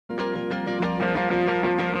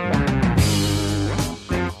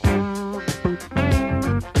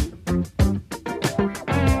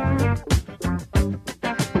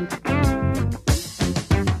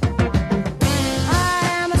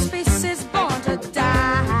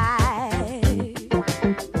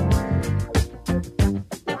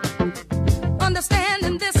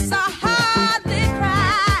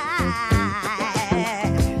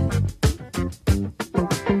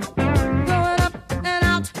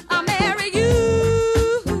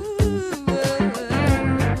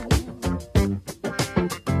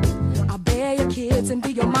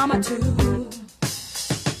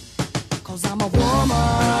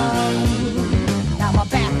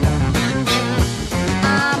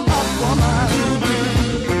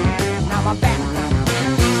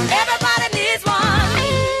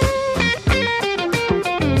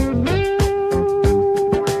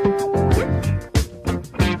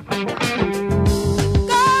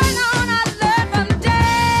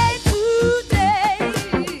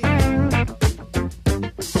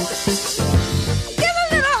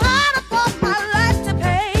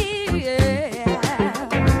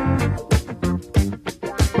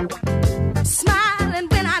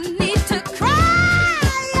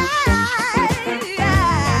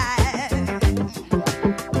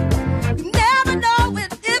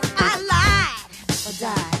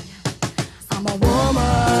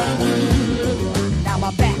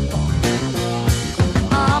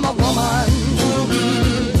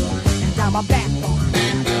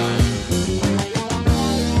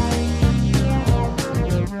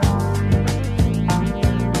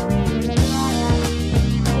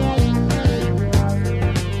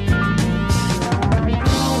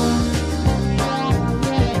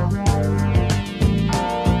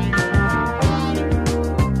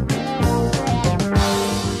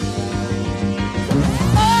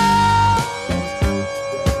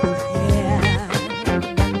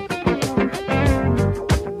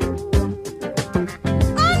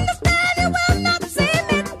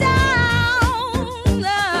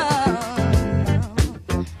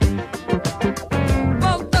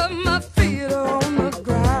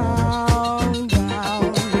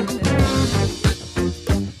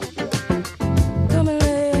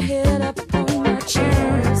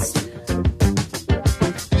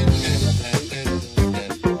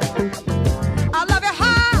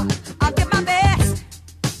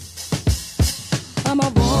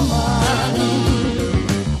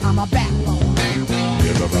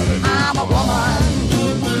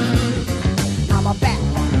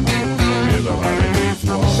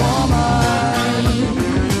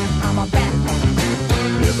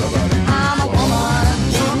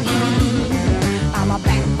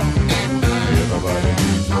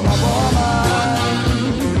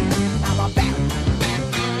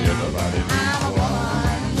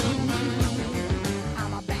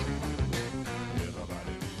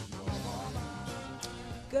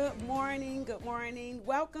good morning.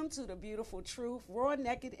 Welcome to the beautiful truth, raw,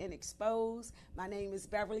 naked, and exposed. My name is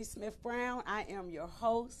Beverly Smith Brown. I am your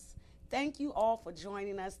host. Thank you all for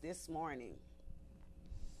joining us this morning.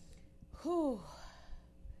 Whew.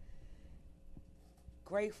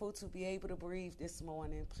 Grateful to be able to breathe this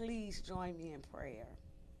morning. Please join me in prayer.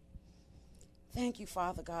 Thank you,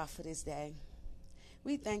 Father God, for this day.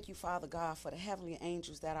 We thank you, Father God, for the heavenly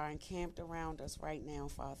angels that are encamped around us right now,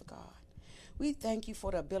 Father God. We thank you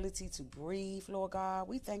for the ability to breathe, Lord God.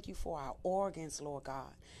 We thank you for our organs, Lord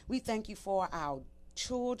God. We thank you for our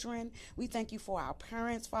children. We thank you for our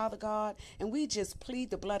parents, Father God. And we just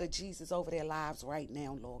plead the blood of Jesus over their lives right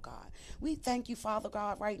now, Lord God. We thank you, Father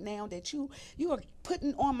God, right now that you are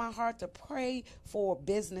putting on my heart to pray for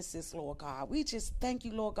businesses, Lord God. We just thank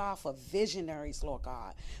you, Lord God, for visionaries, Lord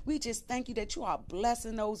God. We just thank you that you are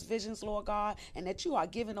blessing those visions, Lord God, and that you are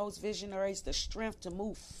giving those visionaries the strength to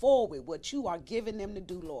move forward what you are giving them to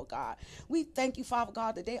do, Lord God. We thank you, Father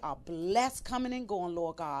God, that they are blessed coming and going,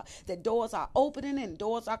 Lord God, that doors are opening and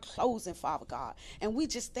doors are closing, Father God. And we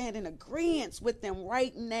just stand in agreement with them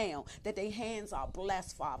right now that their hands are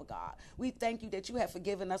blessed, Father God. We thank you that you have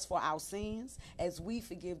forgiven us for our sins as we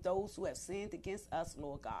forgive those who have sinned against us,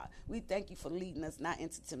 Lord God. We thank you for leading us not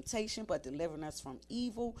into temptation, but delivering us from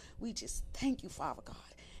evil. We just thank you, Father God.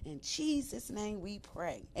 In Jesus' name we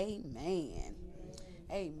pray. Amen.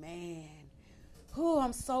 Amen. Oh,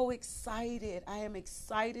 I'm so excited. I am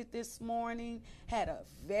excited this morning. Had a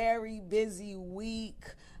very busy week.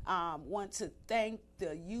 Want to thank the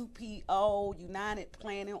UPO, United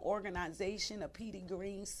Planning Organization, a Petey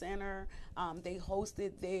Green Center. They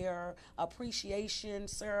hosted their appreciation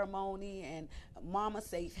ceremony, and Mama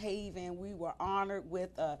Safe Haven, we were honored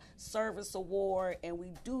with a service award, and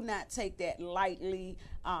we do not take that lightly.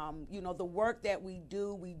 The work that we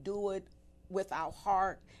do it with our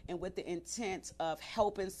heart and with the intent of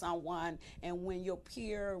helping someone. And when your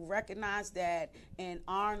peer recognize that and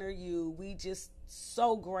honor you, we just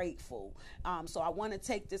so grateful. So I want to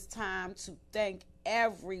take this time to thank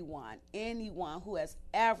anyone who has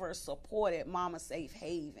ever supported Mama Safe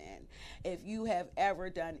Haven. If you have ever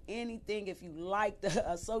done anything, if you liked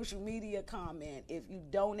a social media comment, if you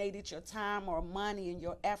donated your time or money and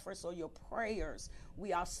your efforts or your prayers,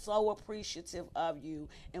 we are so appreciative of you.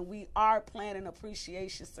 And we are planning an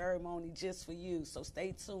appreciation ceremony just for you. So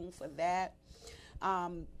stay tuned for that.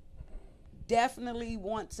 Definitely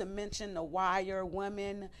want to mention the Wire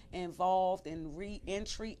women involved in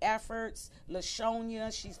re-entry efforts.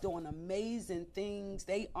 LaShonia, she's doing amazing things.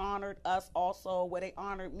 They honored us also, where they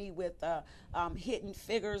honored me with a Hidden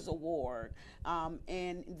Figures Award.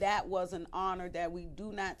 And that was an honor that we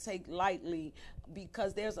do not take lightly,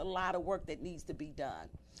 because there's a lot of work that needs to be done.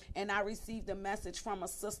 And I received a message from a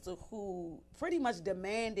sister who pretty much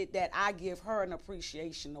demanded that I give her an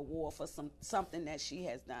appreciation award for something that she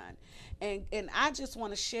has done. And I just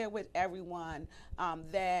want to share with everyone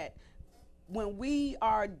that when we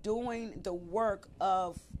are doing the work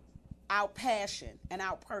of our passion and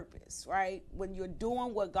our purpose, right? When you're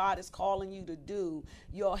doing what God is calling you to do,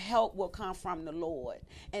 your help will come from the Lord.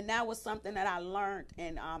 And that was something that I learned,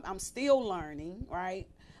 and I'm still learning, right?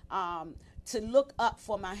 To look up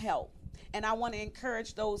for my help. And I want to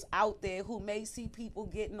encourage those out there who may see people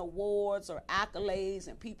getting awards or accolades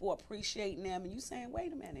and people appreciating them, and you saying,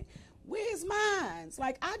 wait a minute, where's mine? It's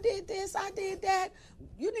like, I did this, I did that.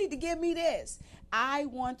 You need to give me this. I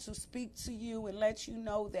want to speak to you and let you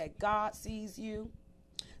know that God sees you.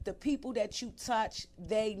 The people that you touch,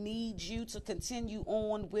 they need you to continue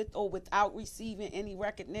on with or without receiving any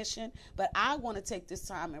recognition. But I want to take this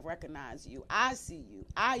time and recognize you. I see you.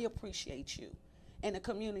 I appreciate you. And the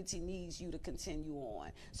community needs you to continue on.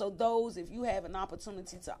 So those, if you have an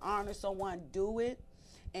opportunity to honor someone, do it.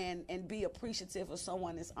 And be appreciative of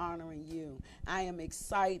someone that's honoring you. I am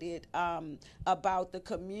excited about the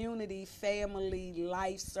community family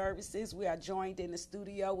life services. We are joined in the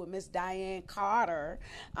studio with Miss Diane Carter.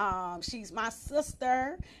 She's my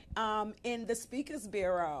sister in the Speakers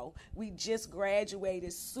Bureau. We just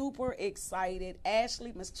graduated, super excited.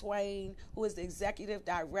 Ashley Miss Twain, who is the executive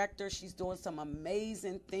director, she's doing some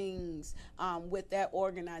amazing things with that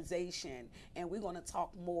organization. And we're going to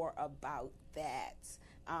talk more about that.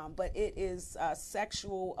 But it is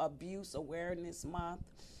Sexual Abuse Awareness Month,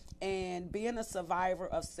 and being a survivor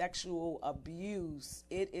of sexual abuse,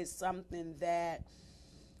 it is something that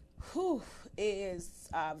is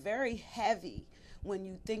very heavy when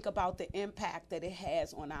you think about the impact that it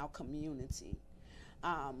has on our community.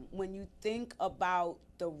 When you think about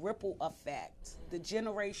the ripple effect, the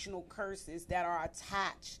generational curses that are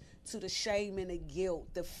attached to the shame and the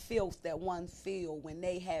guilt, the filth that one feel when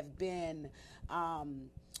they have been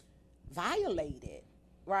violated,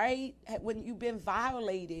 right? When you've been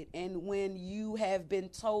violated, and when you have been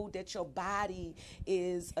told that your body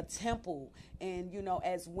is a temple, and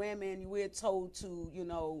as women we're told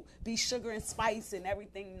to be sugar and spice and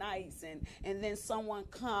everything nice, and then someone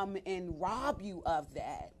come and rob you of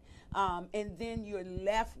that. And then you're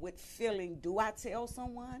left with feeling, do I tell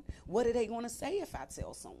someone? What are they going to say if I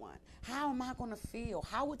tell someone? How am I going to feel?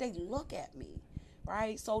 How would they look at me?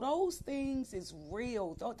 Right? So those things is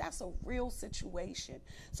real. That's a real situation.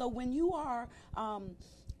 So when you are,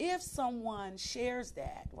 if someone shares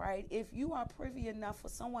that, right? If you are privy enough for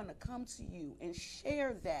someone to come to you and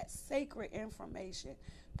share that sacred information,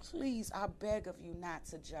 please, I beg of you not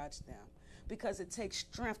to judge them, because it takes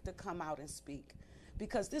strength to come out and speak.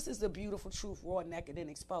 Because this is the beautiful truth, raw, naked, and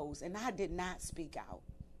exposed. And I did not speak out.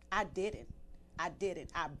 I didn't. I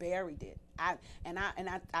buried it.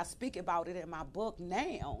 I speak about it in my book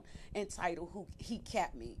now, entitled "Who He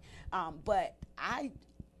Kept Me." But I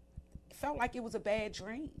felt like it was a bad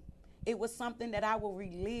dream. It was something that I will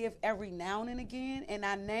relive every now and again. And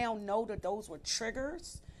I now know that those were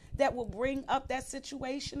triggers that will bring up that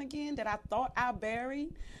situation again that I thought I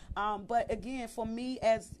buried. But again, for me,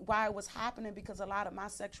 as why it was happening, because a lot of my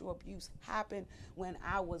sexual abuse happened when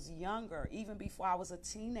I was younger. Even before I was a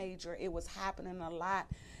teenager, it was happening a lot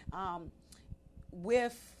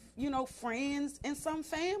with, friends and some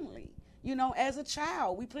family. As a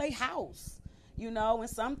child, we play house, and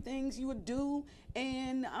some things you would do,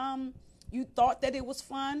 and you thought that it was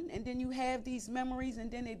fun, and then you have these memories,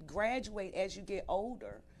 and then it graduate as you get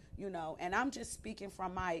older. And I'm just speaking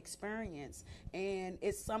from my experience, and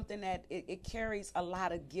it's something that it carries a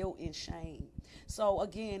lot of guilt and shame. So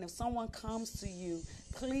again, if someone comes to you,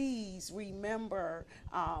 please remember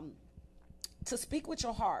to speak with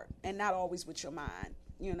your heart and not always with your mind.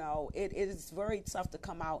 It is very tough to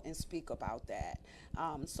come out and speak about that.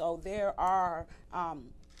 So there are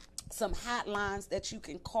some hotlines that you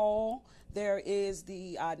can call. There is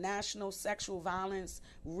the National Sexual Violence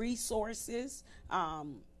Resources.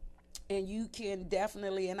 And you can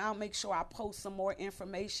definitely, and I'll make sure I post some more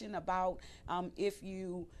information about if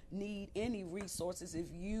you need any resources, if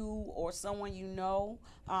you or someone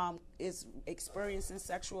is experiencing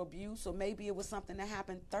sexual abuse, or maybe it was something that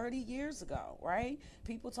happened 30 years ago, right?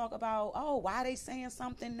 People talk about, oh, why are they saying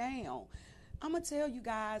something now? I'm going to tell you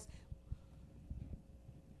guys,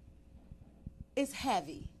 it's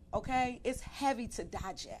heavy. Okay, it's heavy to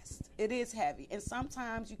digest. It is heavy. And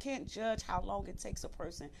sometimes you can't judge how long it takes a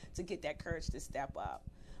person to get that courage to step up.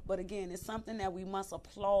 But again, it's something that we must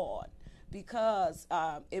applaud, because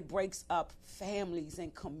it breaks up families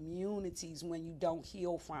and communities when you don't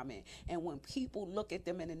heal from it. And when people look at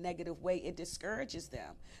them in a negative way, it discourages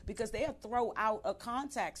them, because they'll throw out a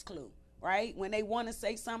context clue, right? When they want to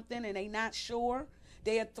say something and they not sure,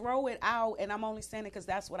 they'll throw it out. And I'm only saying it because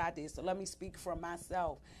that's what I did. So let me speak for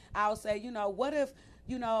myself. I'll say, what if,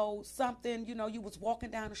 something, you was walking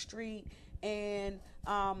down the street, and,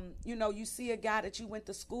 you see a guy that you went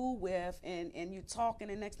to school with, and you talking,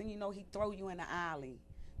 and next thing you know, he throw you in the alley,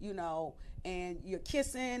 and you're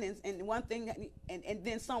kissing, and one thing, and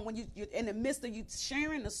then when you're in the midst of you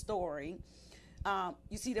sharing the story,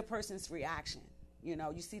 you see the person's reaction.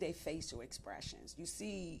 You see their facial expressions. You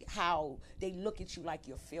see how they look at you like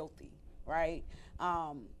you're filthy, right?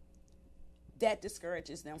 That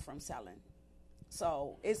discourages them from selling.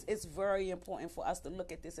 So it's very important for us to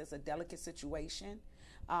look at this as a delicate situation,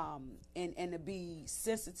 and to be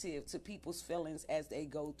sensitive to people's feelings as they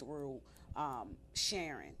go through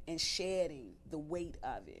sharing and shedding the weight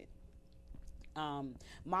of it.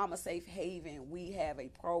 Mama Safe Haven, we have a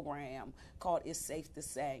program called It's Safe to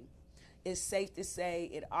Say. It's safe to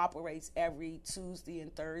say it operates every Tuesday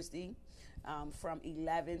and Thursday from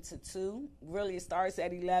 11 to 2. Really, it starts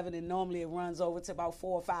at 11, and normally it runs over to about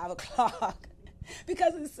 4 or 5 o'clock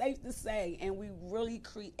because it's safe to say. And we really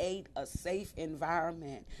create a safe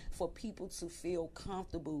environment for people to feel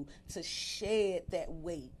comfortable to shed that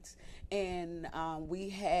weight. And we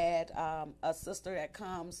had a sister that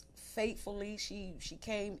comes faithfully. She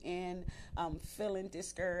came in feeling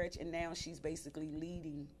discouraged, and now she's basically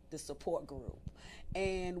leading the support group.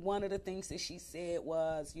 And one of the things that she said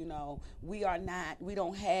was, we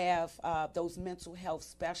don't have those mental health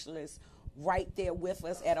specialists right there with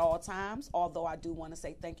us at all times. Although I do want to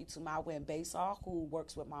say thank you to Mawa and Basar, who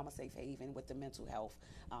works with Mama Safe Haven with the mental health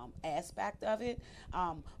aspect of it.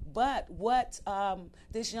 But what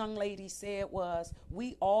this young lady said was,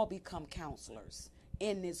 we all become counselors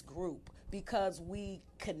in this group, because we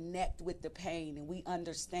connect with the pain and we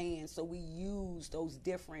understand, so we use those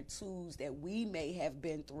different tools that we may have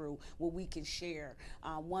been through where we can share.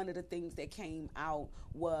 One of the things that came out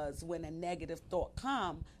was when a negative thought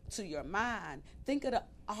come to your mind, think of the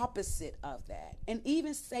opposite of that, and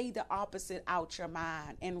even say the opposite out your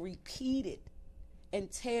mind and repeat it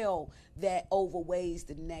until that overweighs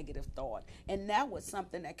the negative thought. And that was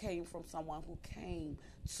something that came from someone who came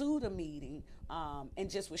to the meeting and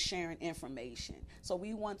just was sharing information. So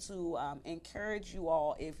we want to encourage you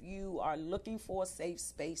all, if you are looking for a safe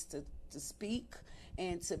space to speak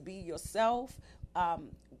and to be yourself,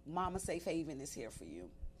 Mama Safe Haven is here for you.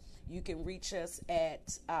 You can reach us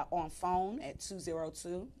at on phone at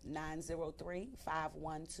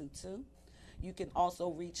 202-903-5122. You can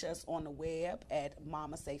also reach us on the web at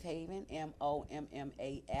Mama Safe Haven,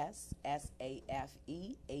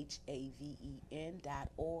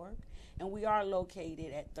 MOMMASSAFEHAVEN.org. And we are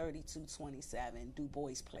located at 3227 Du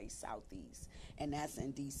Bois Place Southeast, and that's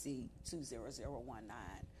in DC 20019.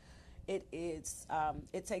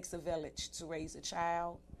 It takes a village to raise a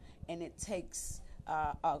child, and it takes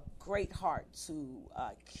a great heart to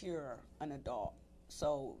cure an adult.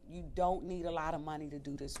 So you don't need a lot of money to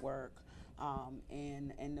do this work.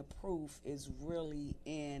 And the proof is really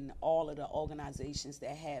in all of the organizations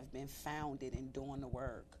that have been founded in doing the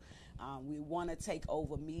work. We want to take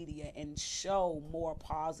over media and show more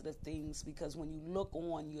positive things, because when you look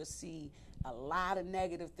on, you'll see a lot of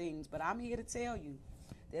negative things. But I'm here to tell you,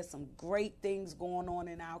 there's some great things going on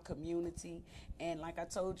in our community. And like I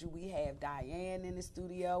told you, we have Diane in the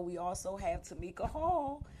studio. We also have Tamika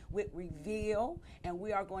Hall with Reveal, and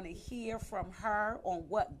we are going to hear from her on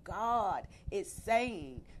what God is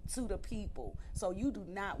saying to the people. So you do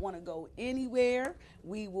not want to go anywhere.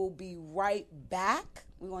 We will be right back.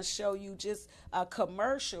 We're going to show you just a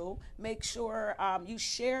commercial. Make sure you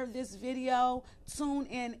share this video. Tune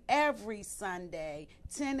in every Sunday,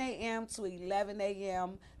 10 a.m. to 11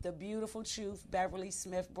 a.m. The Beautiful Truth, Beverly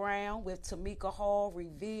Smith Brown with Tamika Hall,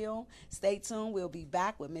 Reveal. Stay tuned. We'll be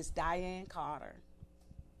back with Miss Diane Carter.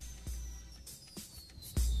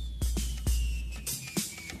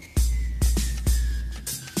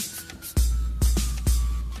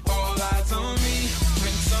 All eyes on me,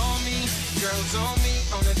 drinks on me, girls on me,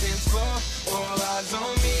 on the dance floor. All eyes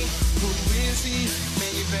on me, who is he?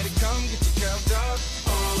 Man, you better come get your girl dog.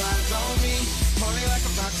 All eyes on me, party like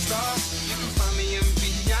a rock star. You can find me in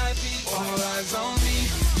VIP. All eyes on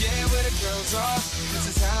me, yeah, where the girls are.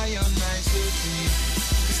 This is how your night should be.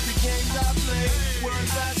 It's the games I play,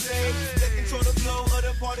 words I say, that control the flow of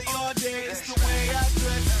the party all day. It's the way I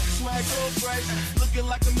dress, swag so fresh, looking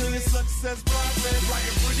like a million success progress. Like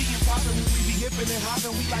a pretty and poppin', when we be hippin' and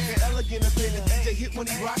hoppin', we like an elegant affair. The DJ hit when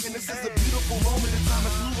he rockin'. This is a beautiful moment. The time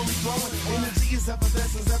is through when we growin'. Energy is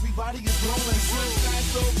effervescence, everybody is glowing. Sunshine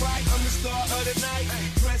so bright, I'm the star of the night.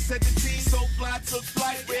 Dress at the T, so fly, took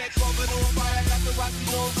flight. Red carpet on fire, got the Rocky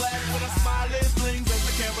on black. With a smile and blings as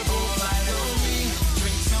the camera goes light on me.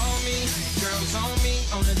 Drinks on me, girls on me,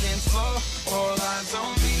 on the dance floor. All eyes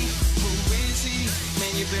on me, who is he?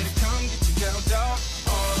 Man, you better come get your girl dog.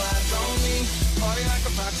 All eyes on me, party like a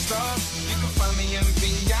rock star. You can find me in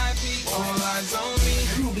VIP. All eyes on me.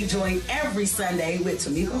 We will be joined every Sunday with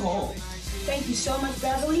Tamika Hall. Thank you so much,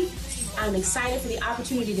 Beverly. I'm excited for the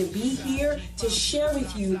opportunity to be here to share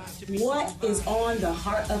with you what is on the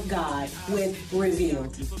heart of God with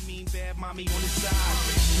Revealed. Make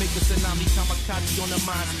a tsunami, kamikaze on the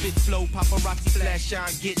mind, spit flow, paparazzi, flash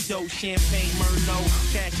shine, get dough, champagne, Merlot,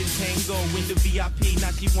 cash and tango, in the VIP,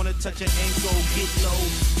 now she wanna touch an ankle, get low,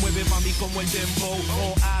 mueve mami como el dembow,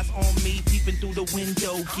 all eyes on me, peeping through the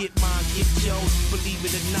window, get mine, get yours, believe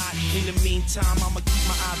it or not, in the meantime, I'ma keep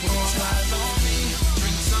my eyes on the time. All eyes on me,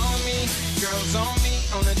 drinks on me, girls on me,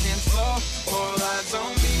 on the dance floor, all eyes on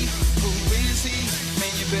me, who is he? Man,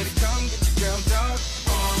 you better come get your girl dog,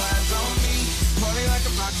 all eyes on me. Party like a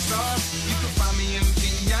rock star. You can find me in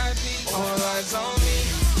VIP. All eyes on me.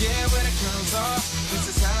 Yeah, where the girls are. This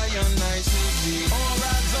is how your night should be. All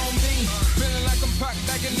eyes on me. Feeling like I'm packed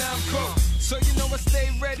back and now I'm cooked. So you know I stay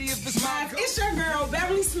ready if it's my go. It's your girl,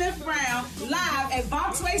 Beverly Smith Brown, live at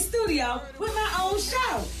VoxWav Studio with my own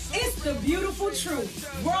show. It's The Beautiful Truth,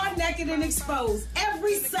 raw, naked, and exposed,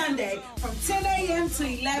 every Sunday from 10 a.m. to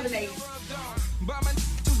 11 a.m.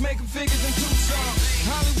 Making figures in Tucson.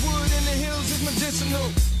 Hollywood in the hills is medicinal.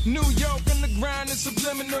 New York on the grind is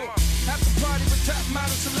subliminal. Have to party with top model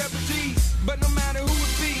celebrities, but no matter who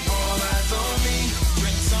it be. All eyes on me,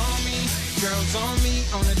 drinks on me, girls on me,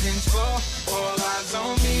 on the dance floor. All eyes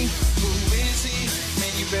on me, who is he? Man,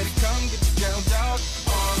 you better come get your girl dog.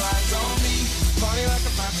 All eyes on me, party like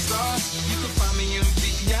a rock star. You can find me in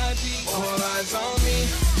VIP. All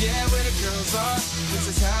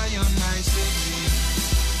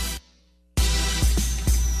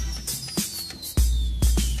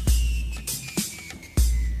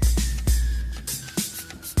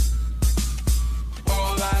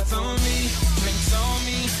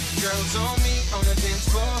eyes on me on the dance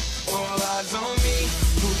floor. All eyes on me.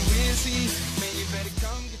 Who is he? Man, you better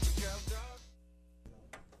come get your girl, dog.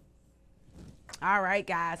 All right,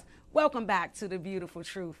 guys. Welcome back to The Beautiful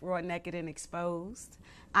Truth, Raw, Naked, and Exposed.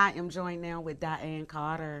 I am joined now with Diane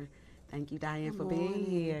Carter. Thank you, Diane, for being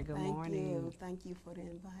here. Good morning. Thank you for the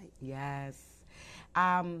invite. Yes.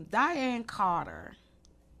 Diane Carter,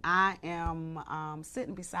 I am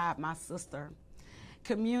sitting beside my sister,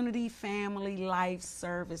 Community Family Life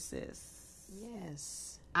Services.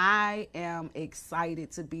 Yes. I am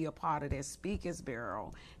excited to be a part of their Speakers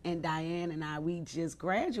Bureau. And Diane and I, we just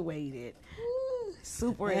graduated.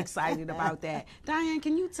 Super excited about that. Diane,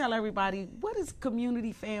 can you tell everybody, what is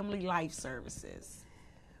Community Family Life Services?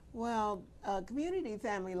 Well, Community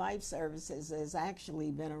Family Life Services has actually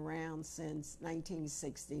been around since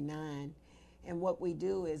 1969. And what we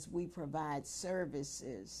do is we provide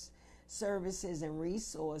services and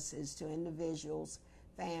resources to individuals,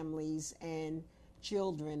 families, and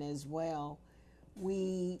children as well.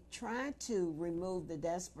 We try to remove the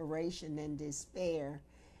desperation and despair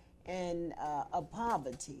and of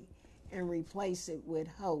poverty and replace it with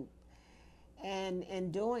hope. And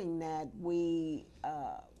in doing that, we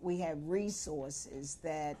have resources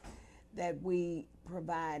that we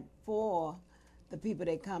provide for the people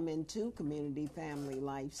that come into Community Family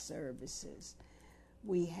Life Services.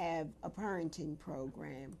 We have a parenting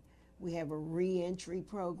program. We have a reentry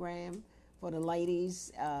program for the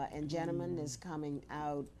ladies and gentlemen that's coming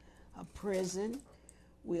out of prison.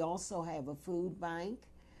 We also have a food bank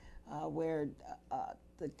where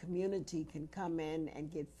the community can come in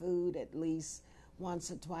and get food at least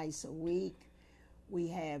once or twice a week. We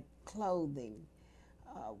have clothing.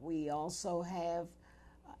 We also have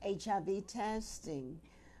HIV testing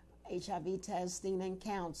and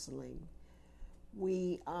counseling.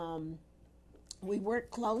 We work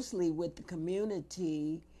closely with the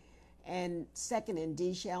community, and Second and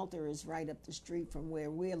D Shelter is right up the street from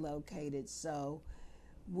where we're located. So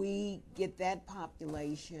we get that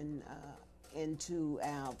population into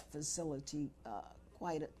our facility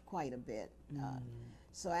quite a bit.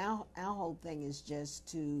 So our whole thing is just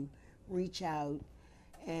to reach out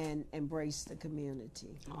and embrace the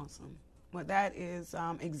community. Awesome. Well, that is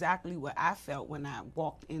exactly what I felt when I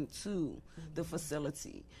walked into the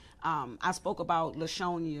facility. I spoke about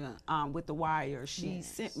LaShonia with The Wire. She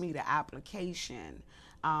sent me the application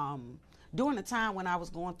during the time when I was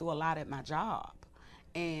going through a lot at my job.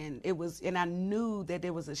 And I knew that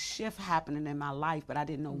there was a shift happening in my life, but I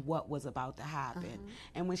didn't know what was about to happen.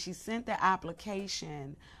 And when she sent the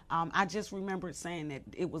application, I just remembered saying that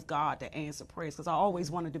it was God that answered prayers, because I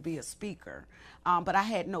always wanted to be a speaker. But I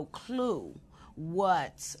had no clue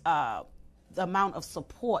what the amount of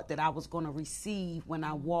support that I was going to receive when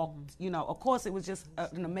I walked. Of course, it was just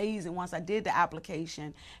an amazing, once I did the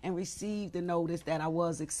application and received the notice that I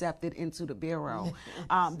was accepted into the Bureau.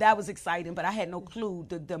 That was exciting, but I had no clue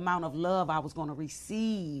the amount of love I was going to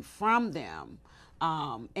receive from them.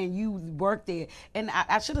 And you worked there. And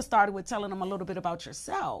I should have started with telling them a little bit about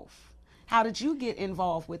yourself. How did you get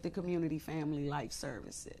involved with the Community Family Life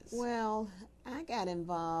Services? Well, I got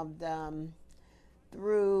involved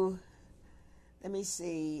through... Let me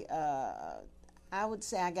see. I would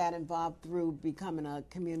say I got involved through becoming a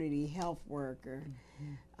community health worker.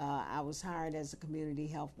 I was hired as a community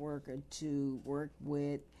health worker to work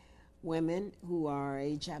with women who are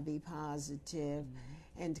HIV positive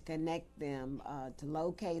and to connect them, to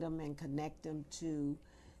locate them and connect them to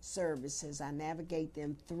services. I navigate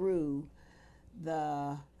them through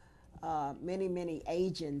the many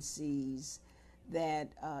agencies that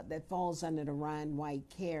falls under the Ryan White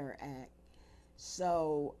Care Act.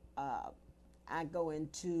 So I go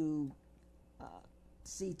into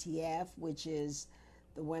CTF, which is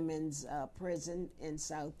the women's prison in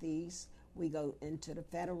Southeast. We go into the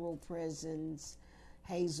federal prisons,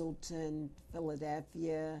 Hazleton,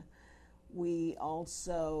 Philadelphia. We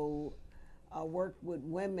also work with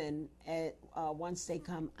women once they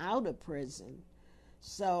come out of prison.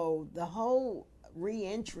 So the whole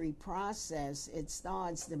reentry process, it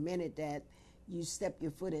starts the minute that you step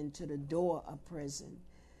your foot into the door of prison.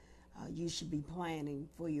 You should be planning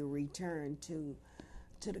for your return to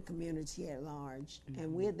the community at large.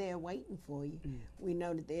 And we're there waiting for you. We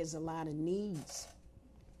know that there's a lot of needs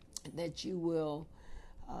that you will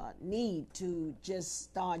need to just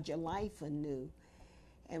start your life anew.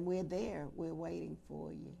 And we're there. We're waiting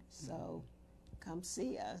for you. So come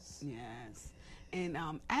see us. Yes. And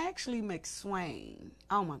Ashley McSwain,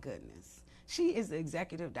 oh my goodness. She is the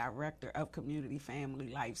executive director of Community Family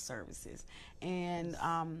Life Services. And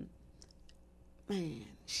man,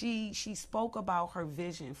 she spoke about her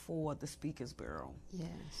vision for the Speakers Bureau. Yes.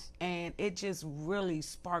 And it just really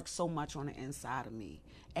sparked so much on the inside of me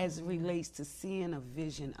as it relates to seeing a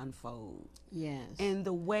vision unfold. Yes. And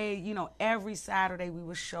the way, every Saturday we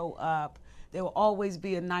would show up, there will always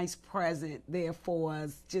be a nice present there for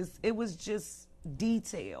us. It was just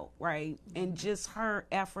detail, right? And just her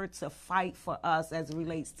effort to fight for us as it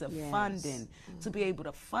relates to funding, to be able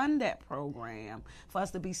to fund that program, for us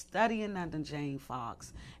to be studying under Jane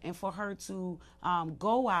Fox, and for her to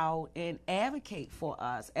go out and advocate for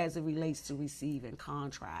us as it relates to receiving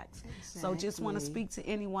contracts. So just want to speak to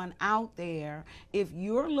anyone out there. If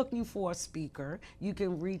you're looking for a speaker, you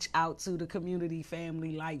can reach out to the Community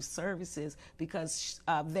Family Life Services, because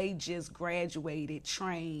they just graduated,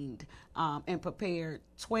 trained, and prepared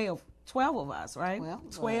 12 of us, right?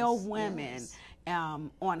 12 women, yes.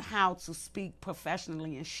 On how to speak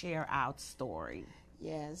professionally and share our story.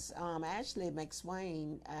 Yes. Ashley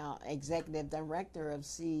McSwain, executive director of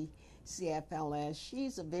CFLS,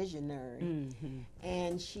 she's a visionary,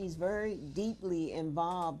 and she's very deeply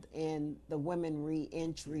involved in the Women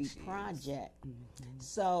Reentry Project.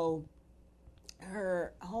 So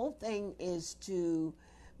her whole thing is to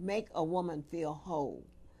make a woman feel whole,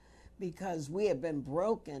 because we have been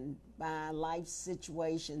broken by life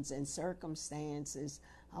situations and circumstances,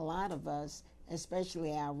 a lot of us,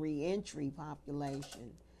 especially our reentry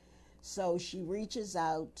population. So she reaches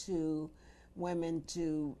out to women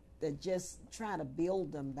to just try to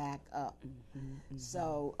build them back up.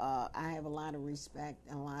 So I have a lot of respect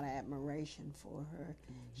and a lot of admiration for her.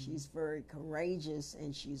 She's very courageous,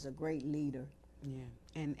 and she's a great leader. Yeah,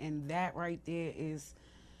 and that right there is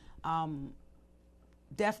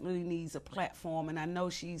definitely needs a platform, and I know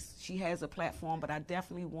she has a platform, but I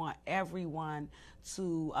definitely want everyone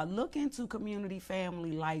to look into Community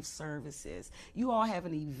Family Life Services. You all have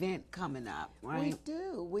an event coming up, right?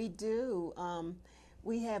 We do.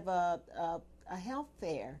 We have a health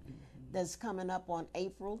fair that's coming up on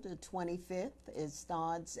April the 25th. It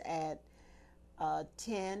starts at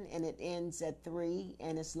 10 and it ends at 3,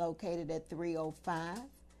 and it's located at 305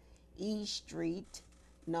 East Street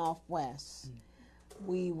Northwest.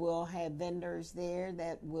 We will have vendors there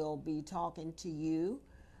that will be talking to you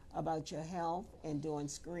about your health and doing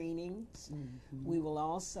screenings. We will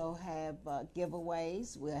also have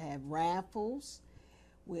giveaways. We'll have raffles.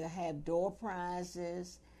 We'll have door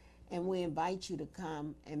prizes. And we invite you to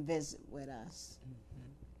come and visit with us.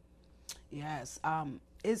 Yes.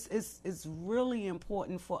 It's really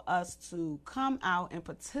important for us to come out and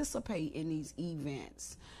participate in these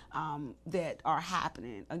events that are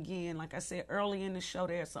happening. Again, like I said earlier in the show,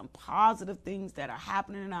 there are some positive things that are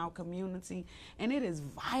happening in our community, and it is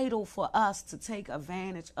vital for us to take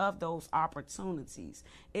advantage of those opportunities.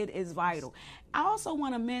 It is vital. I also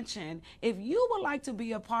want to mention, if you would like to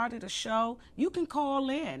be a part of the show, you can call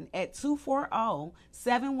in at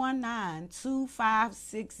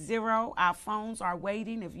 240-719-2560. Our phones are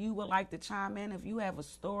waiting. If you would like to chime in, if you have a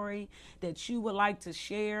story that you would like to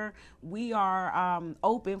share, we are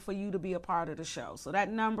open for you to be a part of the show. So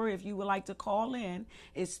that number, if you would like to call in,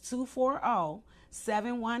 is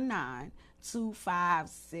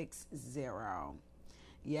 240-719-2560.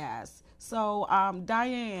 Yes. So,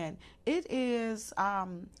 Diane, it is,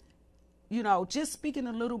 just speaking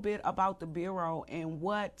a little bit about the Bureau and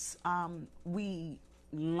what we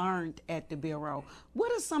learned at the Bureau.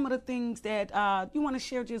 What are some of the things that you want to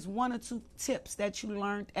share, just one or two tips that you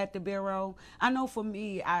learned at the Bureau? I know for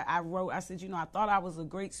me, I said, I thought I was a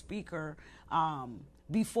great speaker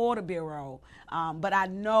before the Bureau, but I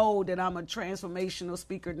know that I'm a transformational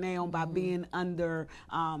speaker now by being under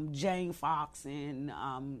Jane Fox and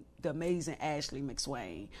the amazing Ashley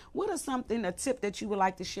McSwain. What are a tip that you would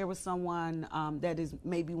like to share with someone that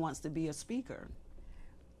maybe wants to be a speaker?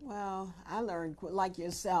 Well, I learned, like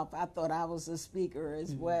yourself, I thought I was a speaker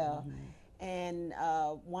as well. And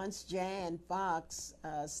once Jan Fox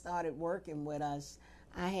started working with us,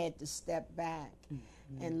 I had to step back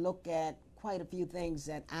and look at quite a few things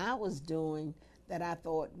that I was doing that I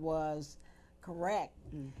thought was correct.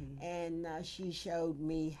 And she showed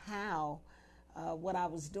me how what I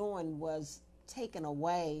was doing was taken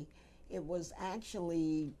away. It was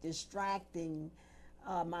actually distracting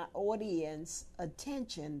my audience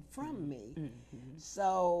attention from me.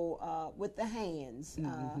 So with the hands,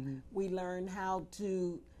 we learned how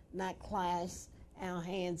to not clasp our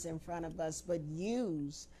hands in front of us, but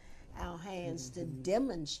use our hands to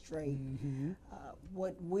demonstrate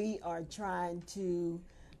what we are trying to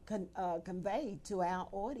convey to our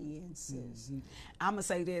audiences. I'm gonna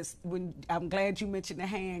say this. I'm glad you mentioned the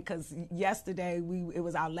hand, because yesterday it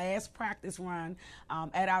was our last practice run.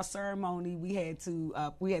 At our ceremony, we had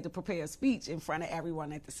to prepare a speech in front of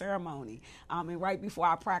everyone at the ceremony. And right before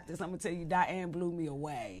our practice, I'm gonna tell you, Diane blew me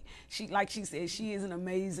away. Like she said, she is an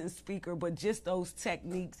amazing speaker, but just those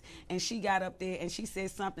techniques. And she got up there and she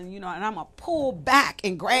said something, and I'm gonna pull back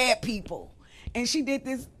and grab people. And she did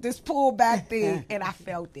this pull back thing, and I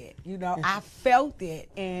felt it. I felt it,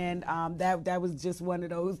 and that was just one of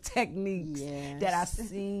those techniques that I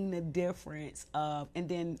seen the difference of. And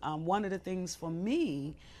then one of the things for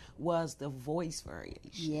me was the voice variation.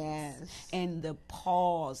 Yes. And the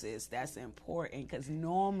pauses. That's important, because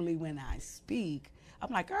normally when I speak,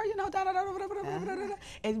 I'm like, girl,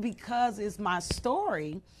 and because it's my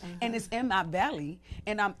story and it's in my belly,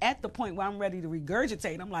 and I'm at the point where I'm ready to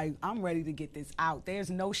regurgitate. I'm like, I'm ready to get this out. There's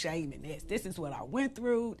no shame in this. This is what I went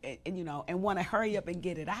through, and want to hurry up and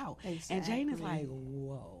get it out. Exactly. And Jane is like,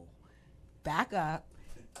 whoa, back up.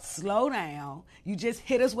 Slow down. You just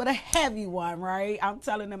hit us with a heavy one, right? I'm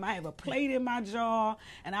telling them I have a plate in my jaw,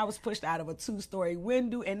 and I was pushed out of a 2-story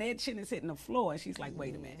window, and that chin is hitting the floor. And she's like,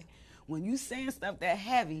 wait a minute. When you saying stuff that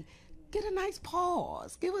heavy, get a nice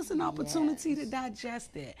pause. Give us an opportunity to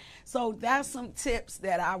digest it. So that's some tips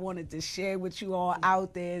that I wanted to share with you all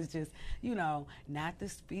out there. Is just, not to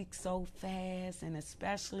speak so fast, and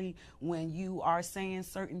especially when you are saying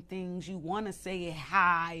certain things, you want to say it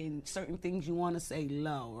high, and certain things you want to say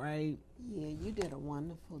low, right? Yeah, you did a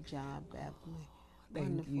wonderful job, Beverly.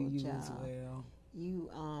 Thank you. You job. as well.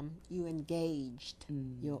 You engaged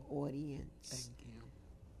your audience. Thank you.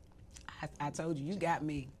 I told you, you got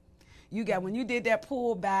me. When you did that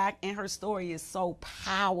pull back, and her story is so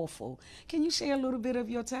powerful. Can you share a little bit of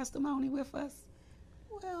your testimony with us?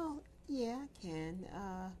 Well, yeah, I can.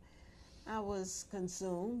 I was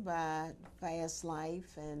consumed by fast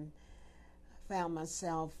life and found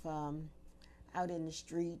myself out in the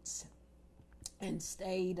streets, and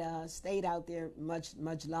stayed out there much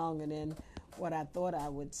longer than what I thought I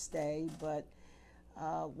would stay. But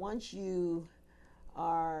once you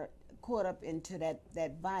are caught up into that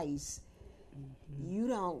vice, you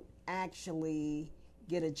don't actually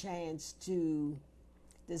get a chance to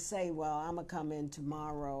say, well, I'm gonna come in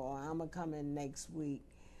tomorrow, or I'm gonna come in next week,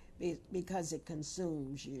 because it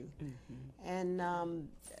consumes you. And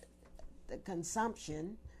the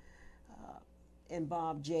consumption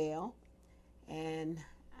involved jail, and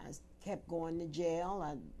I kept going to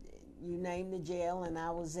jail. You name the jail, and I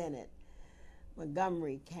was in it.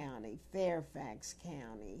 Montgomery County, Fairfax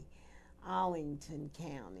County, Arlington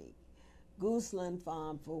County, Gooseland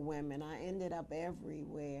Farm for Women. I ended up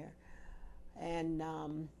everywhere. And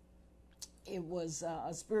it was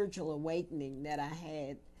a spiritual awakening that I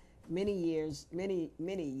had many years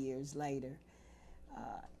later.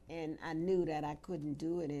 And I knew that I couldn't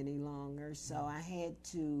do it any longer, so I had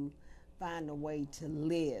to find a way to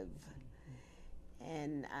live.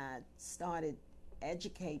 And I started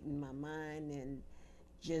educating my mind and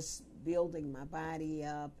just building my body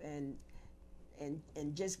up, and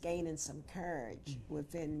just gaining some courage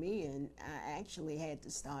within me. And I actually had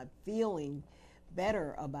to start feeling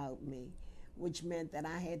better about me, which meant that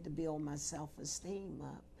I had to build my self-esteem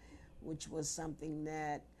up, which was something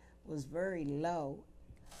that was very low,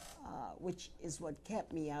 which is what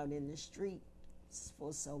kept me out in the streets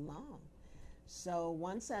for so long. So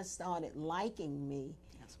once I started liking me,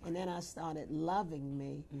 and then I started loving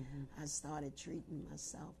me, I started treating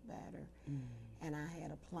myself better. And I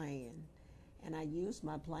had a plan. And I used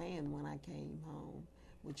my plan when I came home,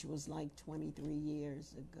 which was like 23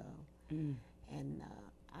 years ago. And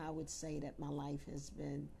I would say that my life has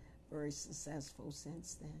been very successful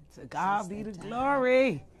since then. To God be the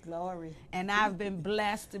glory. Glory. And I've been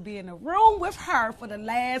blessed to be in a room with her for the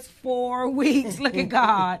last 4 weeks. Look at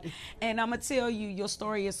God. And I'm going to tell you, your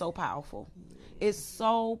story is so powerful. It's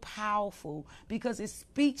so powerful because it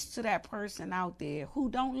speaks to that person out there who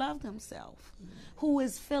don't love themselves, who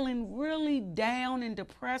is feeling really down and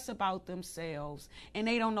depressed about themselves, and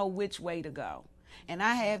they don't know which way to go. And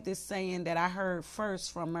I have this saying that I heard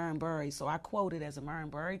first from Maren Burry, so I quote it as a Maren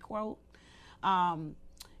Burry quote.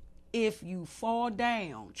 If you fall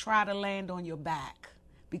down, try to land on your back,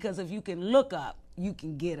 because if you can look up, you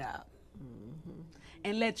can get up.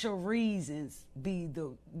 And let your reasons be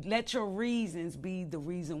the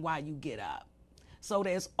reason why you get up. So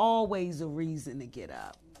there's always a reason to get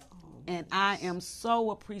up. And I am so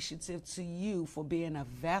appreciative to you for being a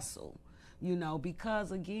vessel,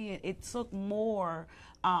 because again, it took more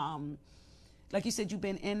like you said, you've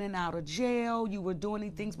been in and out of jail, you were doing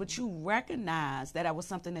these things, but you recognized that was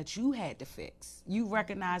something that you had to fix. You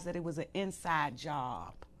recognized that it was an inside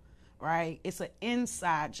job, right? It's an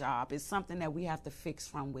inside job. It's something that we have to fix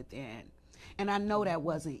from within. And I know that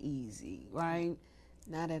wasn't easy, right?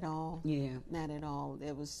 Not at all. Yeah. Not at all.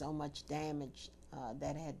 There was so much damage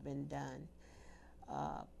that had been done.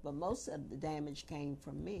 But most of the damage came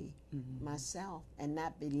from me, myself, and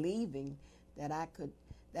not believing that I could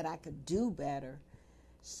do better.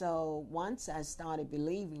 So once I started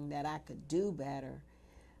believing that I could do better,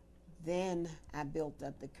 then I built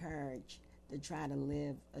up the courage to try to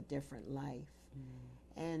live a different life.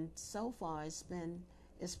 And so far it's been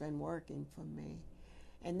working for me.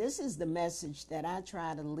 And this is the message that I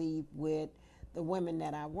try to leave with the women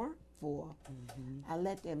that I work for. I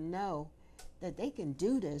let them know that they can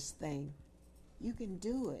do this thing. You can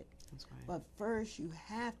do it. That's right. But first you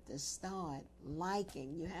have to start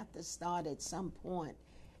liking. You have to start at some point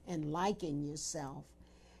and liking yourself.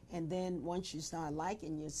 And then once you start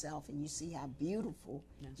liking yourself and you see how beautiful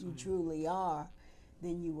you truly are,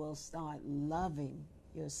 then you will start loving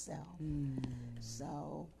yourself.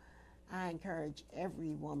 So I encourage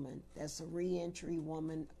every woman that's a reentry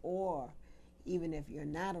woman, or even if you're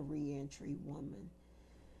not a reentry woman,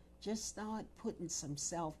 just start putting some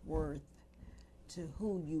self-worth to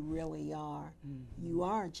who you really are. You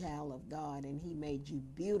are a child of God, and He made you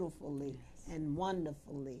beautifully and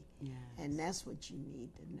wonderfully. And that's what you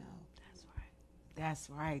need to know. That's right. That's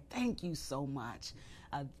right. Thank you so much.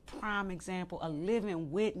 A prime example, a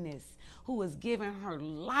living witness who is giving her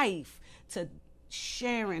life to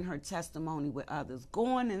sharing her testimony with others,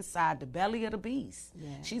 going inside the belly of the beast.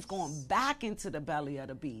 She's going back into the belly of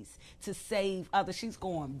the beast to save others. She's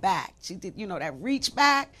going back. She did, that reach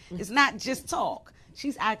back. It's not just talk.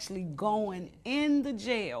 She's actually going in the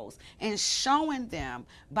jails and showing them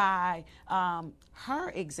by her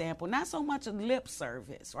example, not so much a lip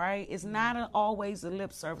service, right? It's not always a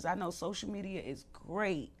lip service. I know social media is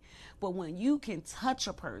great, but when you can touch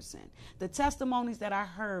a person, the testimonies that I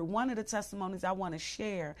heard, one of the testimonies I want to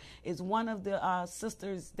share is one of the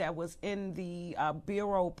sisters that was in the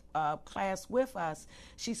bureau class with us.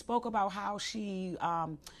 She spoke about how she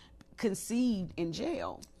conceived in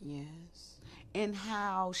jail. Yes. And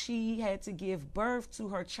how she had to give birth to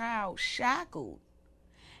her child shackled.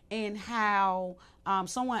 And how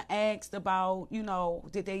someone asked about,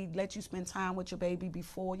 did they let you spend time with your baby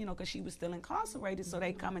before, because she was still incarcerated, so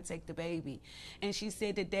they come and take the baby. And she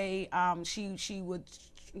said that she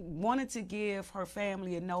wanted to give her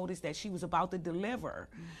family a notice that she was about to deliver,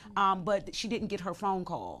 but she didn't get her phone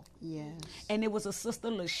call. Yes. And it was a sister,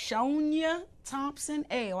 LaShonia Thompson.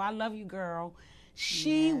 Hey, I love you, girl.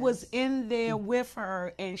 She was in there with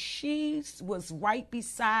her, and she was right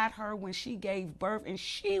beside her when she gave birth, and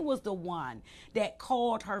she was the one that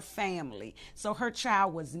called her family. So her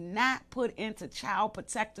child was not put into child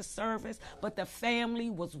protective service, but the family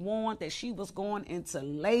was warned that she was going into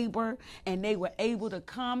labor, and they were able to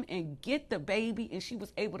come and get the baby, and she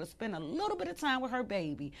was able to spend a little bit of time with her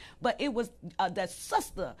baby. But it was the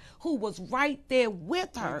sister who was right there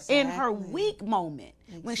with her in her weak moment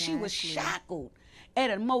when she was shackled. At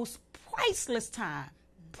a most priceless time,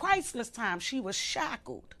 she was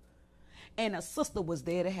shackled. And a sister was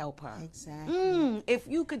there to help her. Exactly. If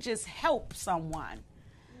you could just help someone.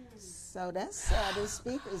 So that's the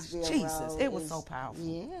Speakers Bureau. Jesus, it was so powerful.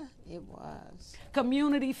 Yeah, it was.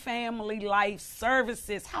 Community, family, life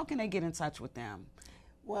services. How can they get in touch with them?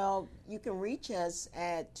 Well, you can reach us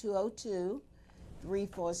at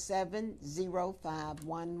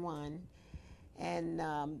 202-347-0511. And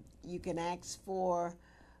you can ask for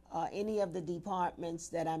any of the departments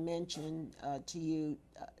that I mentioned to you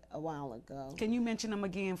a while ago. Can you mention them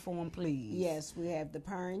again for them, please? Yes, we have the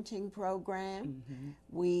parenting program.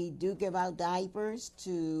 We do give out diapers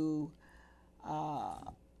to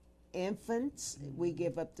infants. We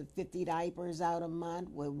give up to 50 diapers out a month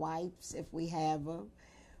with wipes if we have them.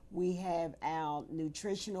 We have our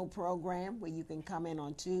nutritional program where you can come in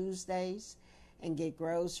on Tuesdays and get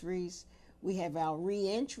groceries. We have our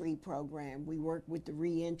reentry program. We work with the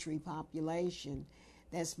reentry population.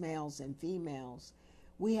 That's males and females.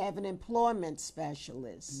 We have an employment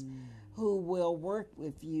specialist who will work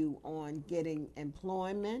with you on getting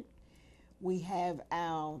employment. We have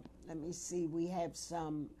we have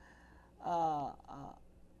some, a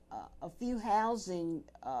few housing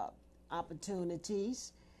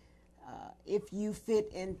opportunities if you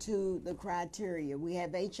fit into the criteria. We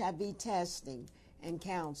have HIV testing and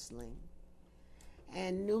counseling.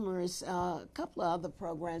 And numerous, couple of other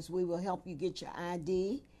programs. We will help you get your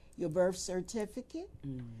ID, your birth certificate.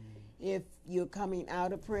 If you're coming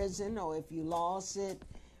out of prison or if you lost it,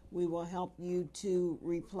 we will help you to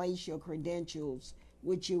replace your credentials,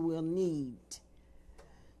 which you will need.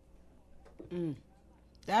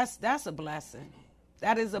 That's a blessing.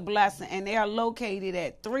 That is a blessing. And they are located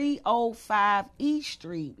at 305 East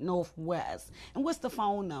Street, Northwest. And what's the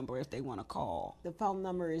phone number if they want to call? The phone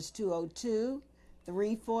number is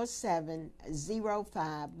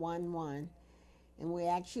 202-347-0511. And we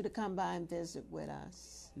ask you to come by and visit with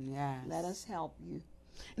us. Yes. Let us help you.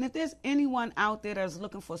 And if there's anyone out there that's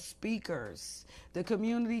looking for speakers, the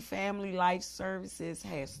Community Family Life Services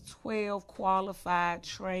has 12 qualified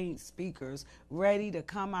trained speakers ready to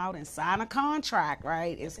come out and sign a contract,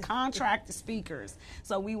 right? It's contracted speakers.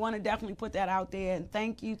 So we want to definitely put that out there. And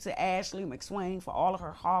thank you to Ashley McSwain for all of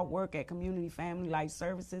her hard work at Community Family Life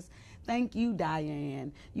Services. Thank you,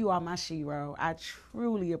 Diane. You are my shero. I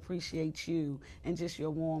truly appreciate you and just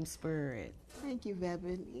your warm spirit. Thank you,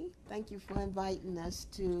 Beverly. Thank you for inviting us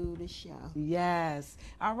to the show. Yes.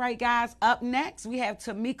 All right, guys. Up next, we have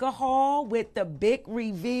Tamika Hall with the big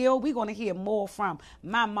reveal. We're going to hear more from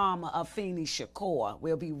my mama, Afeni Shakur.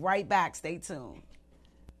 We'll be right back. Stay tuned.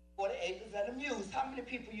 40 acres and a muse. How many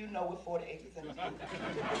people you know with 40 acres and a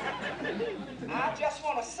muse? I just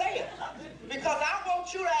want to say it because I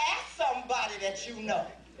want you to ask somebody that you know.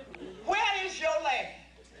 Where is your land?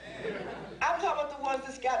 I'm talking about the ones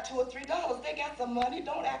that's got $2 or $3. They got some money.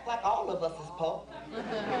 Don't act like all of us is poor.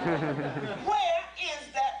 Where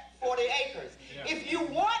is that 40 acres? If you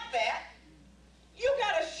want that, you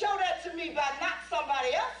got to show that to me by not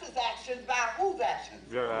somebody else's actions, by whose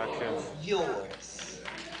actions? Your actions. Yours.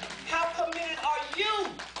 How committed are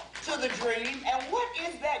you to the dream, and what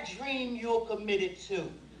is that dream you're committed to?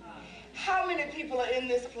 How many people are in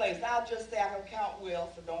this place? I'll just say I can count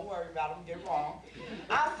well, so don't worry about them, get wrong.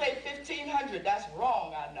 I'll say 1,500. That's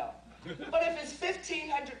wrong, I know. But if it's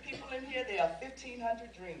 1,500 people in here, there are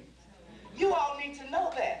 1,500 dreams. You all need to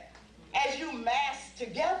know that. As you mass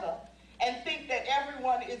together and think that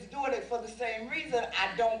everyone is doing it for the same reason,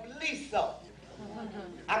 I don't believe so.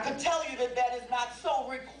 I could tell you that that is not so.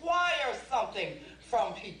 Require something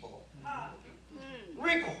from people.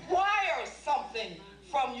 Require something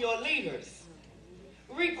from your leaders.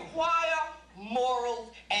 Require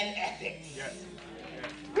morals and ethics. Yes.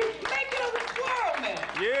 Make it a requirement.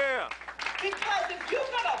 Yeah. Because if you're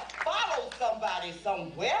going to follow somebody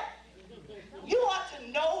somewhere, you ought to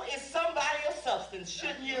know it's somebody of substance,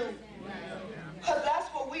 shouldn't you? Because that's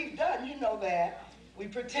what we've done, you know that. We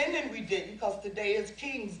pretended we didn't because today is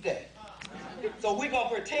King's Day. So we're going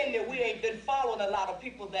to pretend that we ain't been following a lot of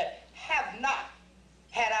people that have not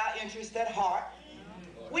had our interest at heart.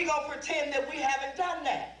 We're going to pretend that we haven't done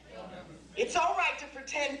that. It's all right to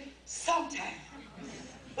pretend sometimes.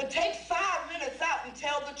 But take 5 minutes out and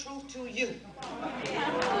tell the truth to you.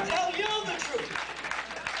 Tell you the truth.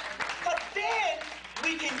 But then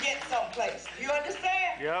we can get someplace. You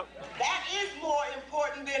understand? Yep. That is more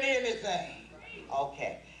important than anything.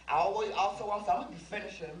 Okay. I always also want some. I'm going to be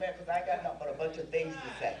finishing in a minute because I ain't got nothing but a bunch of things to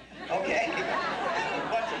say. Okay? A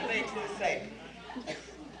bunch of things to say.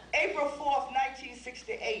 April 4th,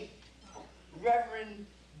 1968, Reverend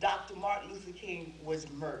Dr. Martin Luther King was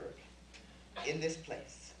murdered in this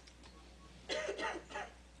place.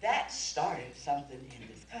 That started something in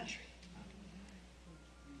this country.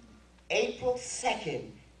 April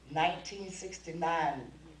 2nd,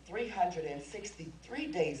 1969, 363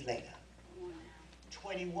 days later,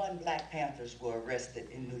 21 Black Panthers were arrested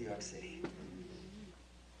in New York City.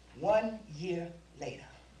 1 year later.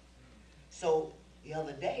 So the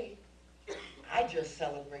other day, I just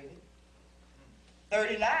celebrated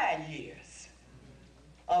 39 years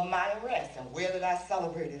of my arrest. And where did I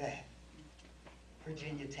celebrate it at?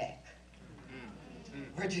 Virginia Tech.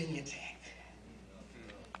 Virginia Tech.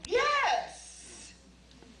 Yes!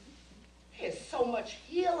 There's so much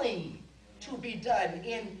healing to be done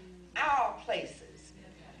in our places.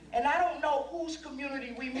 And I don't know whose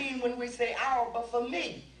community we mean when we say our, but for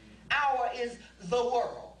me, our is the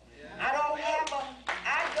world. I don't do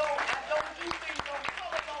things on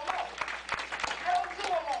color no more. I don't do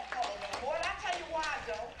them on color no more. And I tell you why I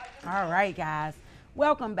don't. All right, guys.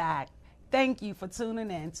 Welcome back. Thank you for tuning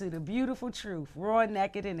in to The Beautiful Truth, Raw,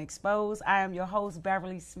 Naked, and Exposed. I am your host,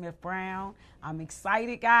 Beverly Smith Brown. I'm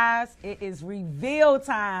excited, guys. It is reveal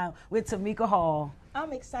time with Tamika Hall.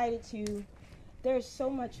 I'm excited too. There's so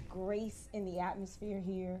much grace in the atmosphere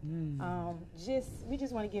here. We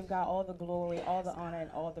just want to give God all the glory, all the honor, and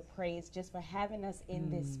all the praise just for having us in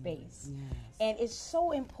this space. Yes. And it's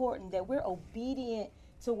so important that we're obedient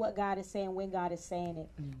to what God is saying when God is saying it.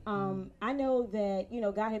 I know that,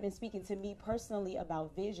 God had been speaking to me personally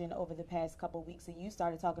about vision over the past couple of weeks, and you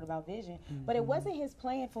started talking about vision, but it wasn't his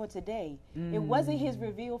plan for today. It wasn't his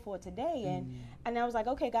reveal for today. And I was like,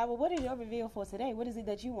 okay, God, well, what is your reveal for today? What is it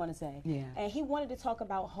that you want to say? Yeah. And he wanted to talk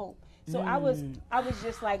about hope. So I was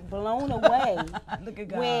just like blown away Look at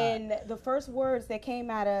God. when the first words that came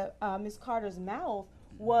out of Miss Carter's mouth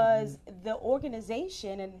was the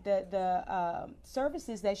organization and the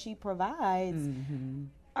services that she provides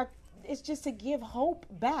it's just to give hope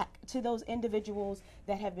back to those individuals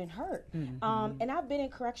that have been hurt. And I've been in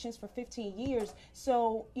corrections for 15 years.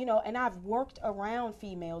 So, and I've worked around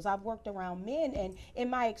females. I've worked around men. And in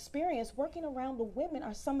my experience, working around the women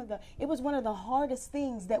it was one of the hardest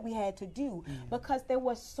things that we had to do because there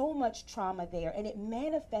was so much trauma there and it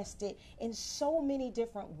manifested in so many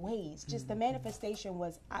different ways. Just the manifestation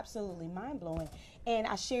was absolutely mind-blowing. And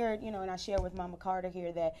I shared, and I shared with Mama Carter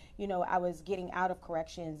here that, I was getting out of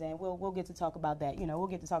corrections, and we'll get to talk about that. We'll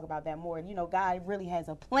get to talk about that more. And, God really has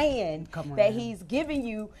a plan that he's giving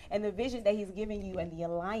you and the vision that he's giving you and the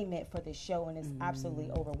alignment for this show, and it's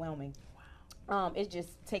absolutely overwhelming. It just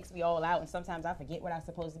takes me all out, and sometimes I forget what I'm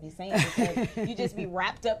supposed to be saying because you just be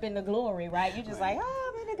wrapped up in the glory, right? You're just like,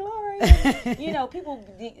 I'm in the glory. And, people,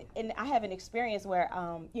 and I have an experience where,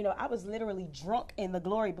 I was literally drunk in the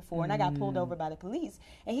glory before, and I got pulled over by the police,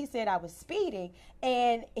 and he said I was speeding,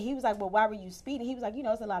 and he was like, well, why were you speeding? He was like,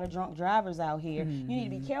 there's a lot of drunk drivers out here. You need to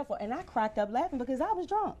be careful. And I cracked up laughing because I was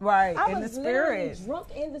drunk. Right, I in was the spirit. Drunk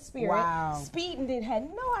in the spirit. Wow. Speeding and had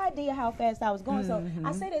no idea how fast I was going. So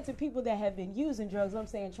I say that to people that have been using drugs. I'm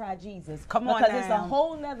saying try Jesus. Come on because now. it's a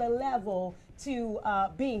whole nother level to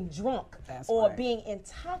being drunk being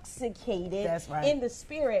intoxicated in the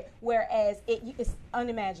spirit, whereas it's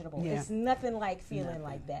unimagineable. Yeah. It's nothing like feeling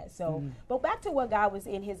like that. So, but back to what God was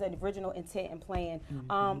in his original intent and plan.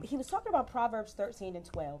 He was talking about Proverbs 13 and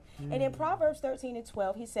 12. And in Proverbs 13 and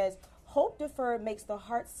 12, he says, hope deferred makes the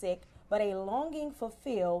heart sick, but a longing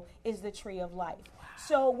fulfilled is the tree of life.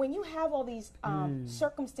 So when you have all these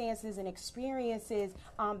circumstances and experiences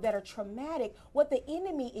that are traumatic, what the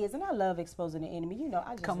enemy is, and I love exposing the enemy.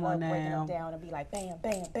 I just love breaking them down and be like, bam,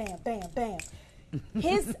 bam, bam, bam, bam.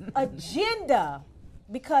 His agenda,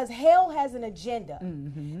 because hell has an agenda.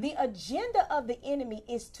 The agenda of the enemy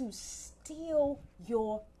is to steal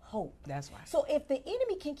your hope. That's right. So if the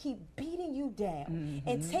enemy can keep beating you down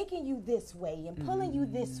and taking you this way and pulling you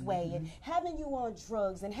this way and having you on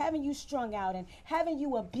drugs and having you strung out and having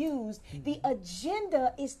you abused, the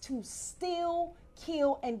agenda is to steal,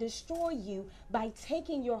 kill, and destroy you by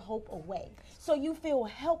taking your hope away. So you feel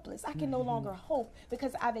helpless. I can no longer hope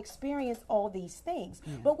because I've experienced all these things.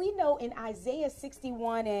 But we know in Isaiah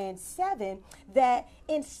 61 and 7 that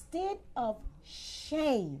instead of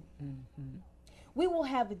shame, we will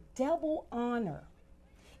have double honor.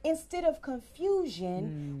 Instead of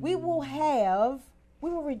confusion, we will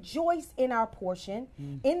rejoice in our portion.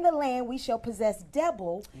 In the land we shall possess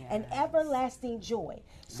double and everlasting joy.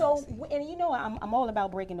 So, and I'm all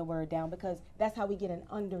about breaking the word down because that's how we get an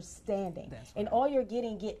understanding. And all you're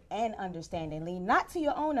getting, get an understanding. Lean not to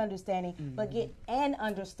your own understanding, but get an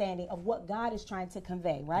understanding of what God is trying to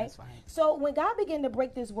convey, right? That's right. So when God began to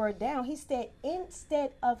break this word down, he said,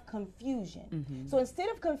 instead of confusion. So instead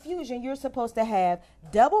of confusion, you're supposed to have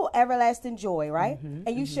double everlasting joy, right?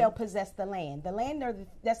 And you shall possess the land. The land,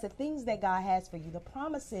 that's the things that God has for you, the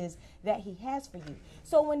promises that he has for you.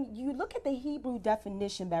 So when you look at the Hebrew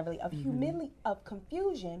definition, Beverly, of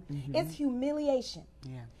confusion, it's humiliation,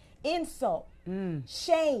 insult,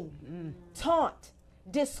 shame, taunt,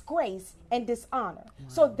 disgrace, and dishonor.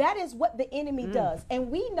 So that is what the enemy does.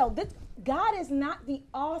 And we know that God is not the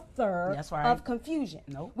author of confusion.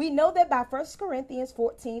 We know that by 1 Corinthians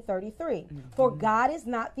 14:33. For God is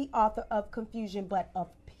not the author of confusion, but of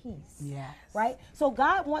peace. Right? So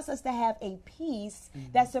God wants us to have a peace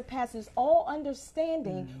that surpasses all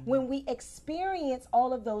understanding when we experience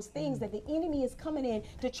all of those things that the enemy is coming in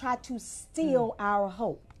to try to steal our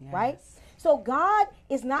hope. Right? So God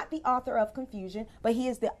is not the author of confusion, but he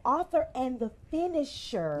is the author and the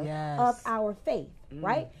finisher of our faith.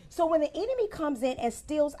 Right? So when the enemy comes in and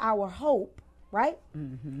steals our hope, right?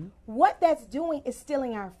 What that's doing is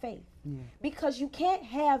stealing our faith. Because you can't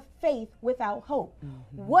have faith without hope.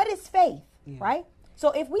 What is faith, right? So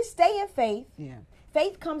if we stay in faith,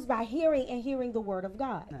 Faith comes by hearing and hearing the word of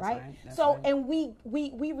God, right? So, and we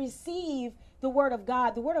receive the word of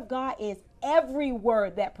God. The word of God is every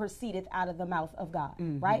word that proceedeth out of the mouth of God,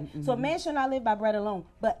 right? So man shall not live by bread alone,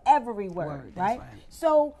 but every word, right?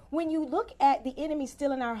 So when you look at the enemy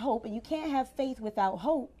stealing our hope, and you can't have faith without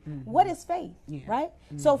hope, what is faith, right?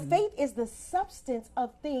 So faith is the substance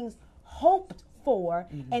of things hoped for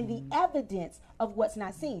and the evidence of what's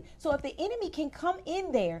not seen. So if the enemy can come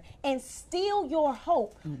in there and steal your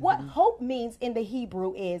hope, what hope means in the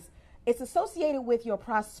Hebrew is it's associated with your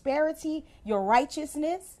prosperity, your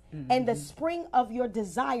righteousness, and the spring of your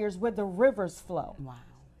desires where the rivers flow. Wow.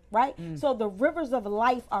 Right? So the rivers of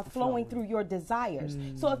life are flowing through your desires.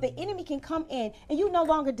 So if the enemy can come in and you no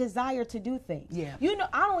longer desire to do things. You know,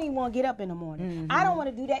 I don't even want to get up in the morning. I don't want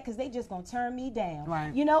to do that because they just going to turn me down.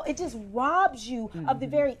 Right. You know, it just robs you of the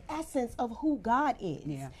very essence of who God is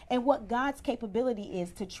and what God's capability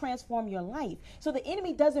is to transform your life. So the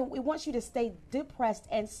enemy it wants you to stay depressed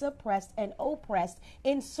and suppressed and oppressed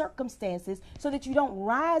in circumstances so that you don't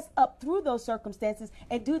rise up through those circumstances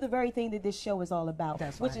and do the very thing that this show is all about,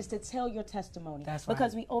 which is to tell your testimony.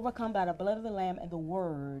 Because we overcome by the blood of the Lamb and the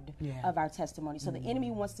word of our testimony. So the enemy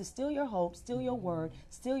wants to steal your hope, steal your word,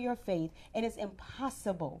 steal your faith, and it's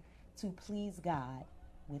impossible to please God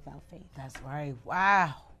without faith. That's right.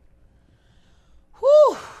 Wow.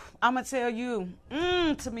 Whew. I'm going to tell you,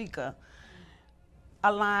 Tamika,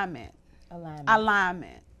 alignment,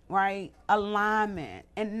 right? Alignment.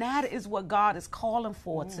 And that is what God is calling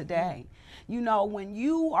for today. You know, when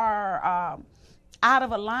you are out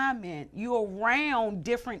of alignment, you're around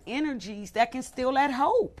different energies that can steal that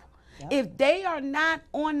hope. If they are not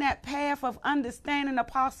on that path of understanding the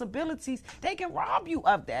possibilities, they can rob you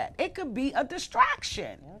of that. It could be a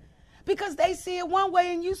distraction. Because they see it one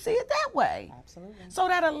way and you see it that way. Absolutely. So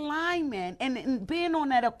that alignment and being on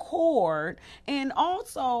that accord and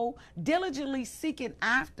also diligently seeking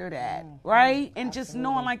after that, right? And just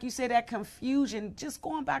knowing, like you said, that confusion, just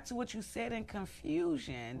going back to what you said in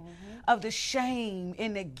confusion of the shame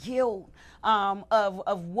and the guilt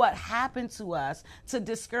of what happened to us to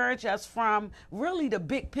discourage us from really the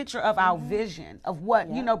big picture of our vision of what,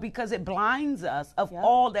 you know, because it blinds us of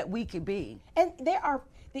all that we could be. And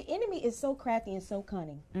the enemy is so crafty and so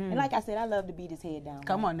cunning. And like I said, I love to beat his head down.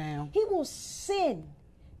 Come on now. He will send.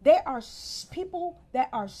 There are people that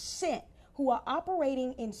are sent who are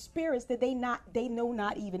operating in spirits that they know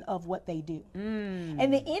not even of what they do.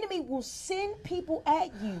 And the enemy will send people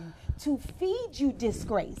at you to feed you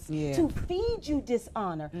disgrace, to feed you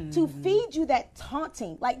dishonor, to feed you that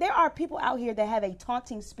taunting. Like there are people out here that have a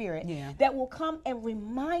taunting spirit that will come and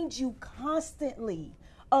remind you constantly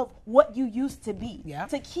of what you used to be,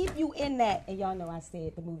 to keep you in that. And y'all know I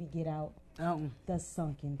said the movie Get Out, the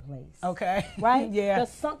sunken place. Okay. Right? The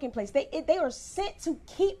sunken place. They are sent to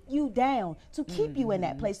keep you down, to keep you in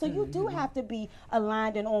that place. So you do have to be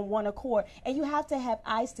aligned and on one accord. And you have to have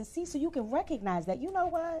eyes to see so you can recognize that, you know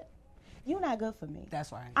what? You're not good for me.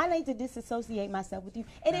 That's right. I need to disassociate myself with you.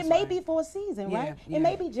 And it may be for a season, right? It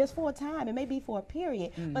may be just for a time. It may be for a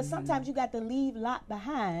period. But sometimes you got to leave lot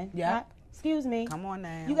behind, right? Excuse me. Come on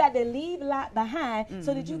now. You got to leave lot behind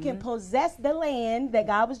so that you can possess the land that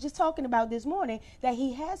God was just talking about this morning that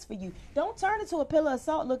he has for you. Don't turn into a pillar of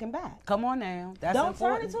salt looking back. Come on now. That's Don't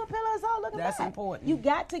important. turn into a pillar of salt looking back. That's important. You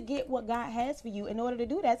got to get what God has for you. In order to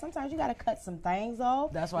do that, sometimes you got to cut some things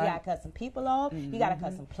off. That's right. You got to cut some people off. You got to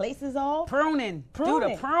cut some places off. Pruning. Do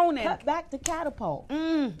the pruning. Cut back to catapult.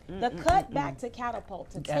 The cut back to catapult,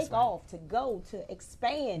 to take off, to go, to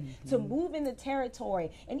expand, to move in the territory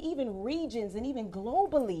and even regions and even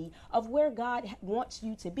globally of where God wants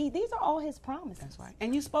you to be. These are all his promises. That's right.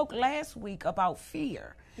 And you spoke last week about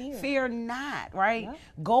fear. Fear not, right?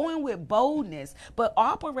 Going with boldness, but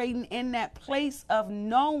operating in that place of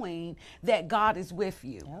knowing that God is with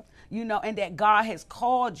you, you know, and that God has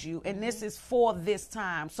called you, and this is for this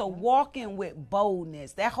time. So walking with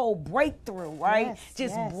boldness, that whole breakthrough, right?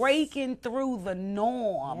 Just breaking through the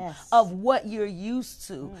norm of what you're used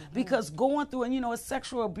to, because going through, and you know, it's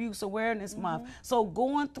Sexual Abuse Awareness Month. So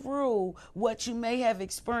going through what you may have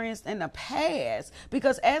experienced in the past,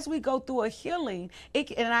 because as we go through a healing,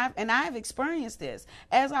 and I've experienced this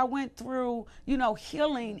as I went through, you know,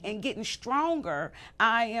 healing and getting stronger.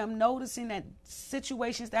 I am noticing that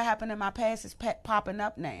situations that happened in my past is popping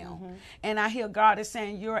up now, and I hear God is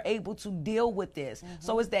saying you're able to deal with this.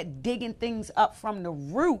 So it's that digging things up from the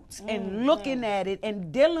roots and looking at it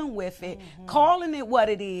and dealing with it, calling it what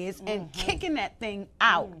it is, and kicking that thing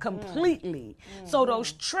out completely. So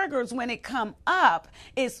those triggers, when it come up,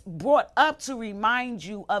 it's brought up to remind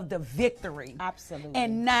you of the victory. Absolutely.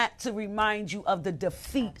 And not to remind you of the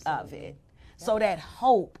defeat of it. So that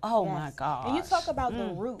hope, oh Yes. my God. And you talk about the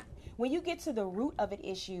root. When you get to the root of an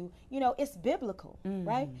issue, it's biblical,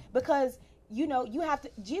 right? Because, you have to,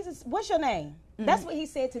 Jesus, what's your name? That's what he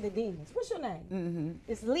said to the demons. What's your name?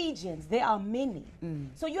 It's legions. There are many.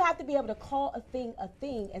 So you have to be able to call a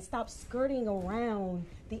thing and stop skirting around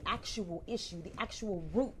the actual issue, the actual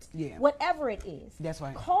root. Yeah. Whatever it is. That's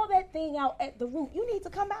right. Call that thing out at the root. You need to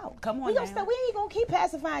come out. Come on we now. ain't going to keep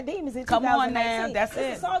pacifying demons in Come 2019. on now. That's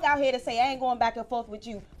There's it. a song out here that say, I ain't going back and forth with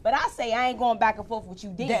you. But I say, I ain't going back and forth with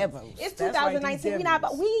you demons. Devils. It's That's right, these 2019.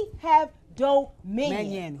 devils. We have dominion.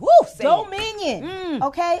 Dominion. Woo, say it. Dominion,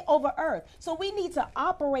 okay, over earth. So we need to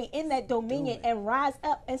operate in that dominion and rise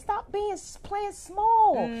up and stop playing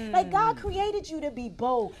small. Like God created you to be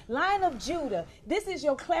bold. Lion of Judah, this is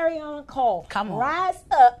your clarion call. Come on. Rise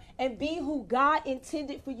up and be who God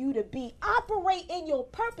intended for you to be. Operate in your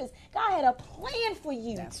purpose. God had a plan for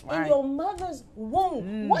you. That's right. In your mother's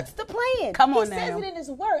womb. What's the plan? Come on He now. says it in his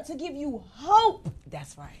word to give you hope.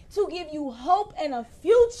 That's right. To give you hope and a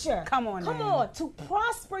future. Come on Come now. on. To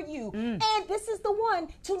prosper you. And this is the one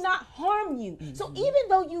to not harm you. So even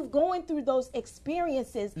though you've going through those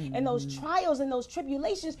experiences and those trials and those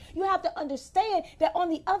tribulations, you have to understand that on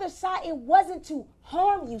the other side, it wasn't to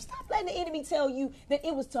harm you. Stop letting the enemy tell you that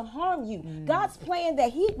it was to harm you. God's plan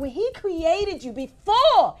that when he created you,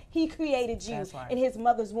 before he created you That's right. in his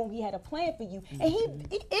mother's womb, he had a plan for you. And he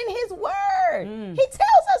in his word, he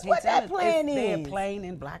tells us what that plan is. They're plain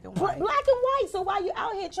in black and white. Black and white. So while you're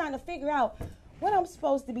out here trying to figure out what I'm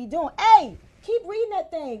supposed to be doing, hey, keep reading that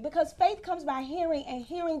thing, because faith comes by hearing and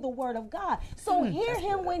hearing the word of God. So hear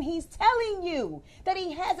him when he's telling you that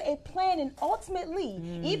he has a plan, and ultimately,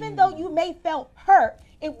 even though you may felt hurt,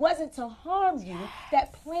 it wasn't to harm you.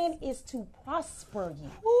 That plan is to prosper you.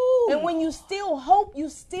 Ooh. And when you still hope, you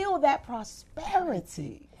still that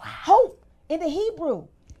prosperity. Hope in the Hebrew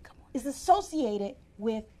is associated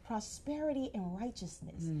with prosperity and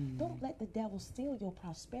righteousness. Don't let the devil steal your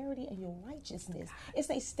prosperity and your righteousness. It's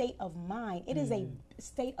a state of mind. It is a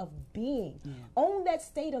state of being. Own that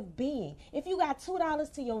state of being. If you got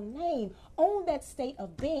 $2 to your name, own that state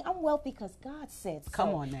of being. I'm wealthy because God said so. Come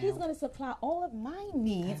on now. He's going to supply all of my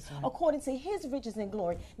needs That's right. according to his riches and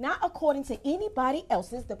glory, not according to anybody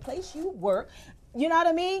else's, the place you work. You know what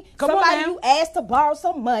I mean? Come on Somebody now. you asked to borrow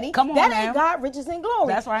some money. Come on that now. ain't God, riches and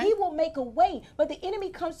glory. That's right. He will make a way. But the enemy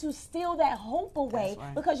comes to steal that hope away That's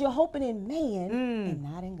right. because you're hoping in man and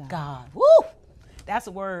not in God. God. Woo. That's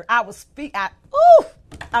a word.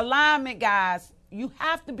 Alignment, guys. You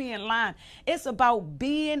have to be in line. It's about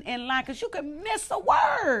being in line, because you can miss a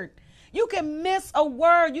word. You can miss a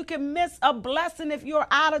word. You can miss a blessing if you're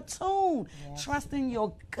out of tune. Yes. Trusting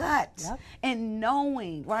your gut Yep. and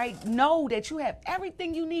knowing, right? Know that you have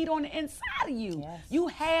everything you need on the inside of you. Yes. You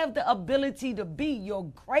have the ability to be your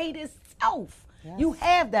greatest self. Yes. You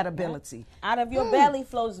have that ability. Out of your belly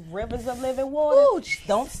flows rivers of living water. Ooh,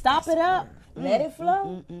 Don't stop it up. Let it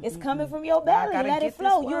flow. It's coming from your belly. gotta Let get it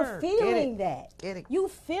flow. this You're word. feeling Get it. that. Get it. You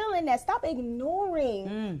feeling that. Stop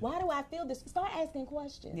ignoring. Why do I feel this? Start asking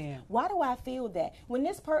questions. Yeah. Why do I feel that? When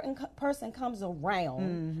this person comes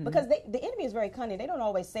around, because the enemy is very cunning. They don't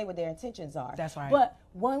always say what their intentions are. That's right. But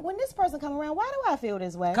when this person comes around, why do I feel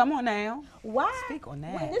this way? Come on now. Why? Speak on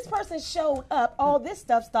that. When this person showed up, all this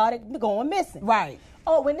stuff started going missing. Right.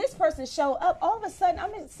 Oh, when this person showed up, all of a sudden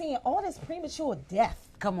I'm seeing all this premature death.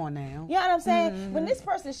 Come on now. You know what I'm saying? When this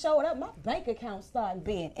person showed up, my bank account started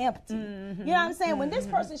being empty. You know what I'm saying? When this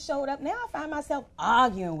person showed up, now I find myself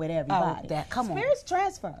arguing with everybody. come on. Spirits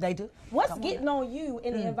transfer. They do. What's Come on getting on you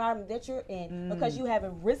in the environment that you're in because you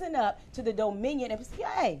haven't risen up to the dominion and say,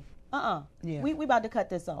 hey, Yeah. we about to cut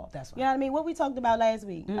this off. That's right. You know what I mean? What we talked about last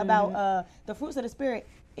week about the fruits of the spirit.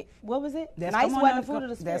 What was it? That's- Nice come on wasn't now. a fruit of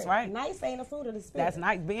the spirit. That's right. Nice ain't a fruit of the spirit. That's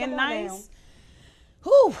nice. Being Come on nice. now.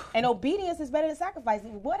 Whew. And obedience is better than sacrifice.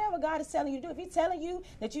 Whatever God is telling you to do, if He's telling you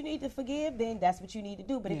that you need to forgive, then that's what you need to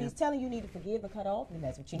do. But if Yeah. He's telling you need to forgive and cut off, then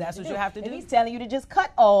that's what you need That's to what do. you have to if do. He's telling you to just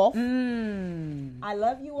cut off, Mm. I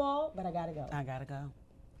love you all, but I gotta go. I gotta go.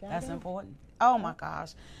 Gotta That's go. important. Oh my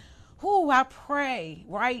gosh. Who I pray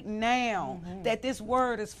right now that this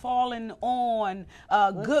word is falling on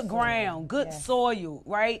good ground, good Yes. soil,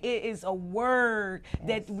 right? It is a word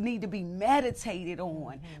that need to be meditated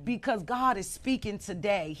on because God is speaking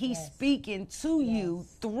today. He's speaking to you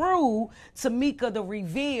through Tamika the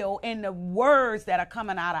Reveal and the words that are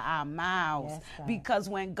coming out of our mouths. Yes, God. Because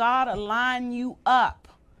when God align you up,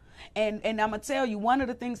 And I'm going to tell you, one of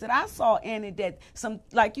the things that I saw in it, that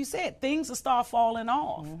like you said, things will start falling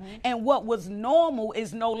off. And what was normal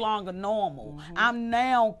is no longer normal. I'm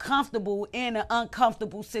now comfortable in an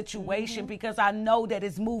uncomfortable situation because I know that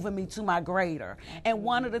it's moving me to my greater. And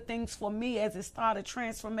one of the things for me, as it started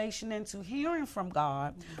transformation into hearing from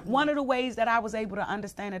God, one of the ways that I was able to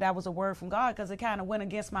understand that was a word from God, because it kind of went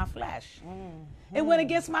against my flesh. It went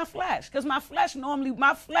against my flesh, because my flesh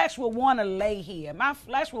will want to lay here. My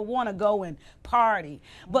flesh will want to go and party.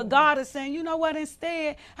 But God is saying, you know what,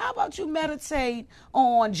 instead, how about you meditate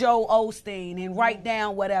on Joel Osteen and write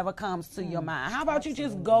down whatever comes to your mind? How about you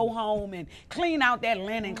just go home and clean out that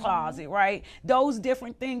linen closet, right? Those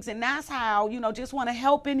different things. And that's how, just want to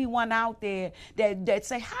help anyone out there that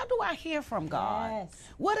say, how do I hear from God?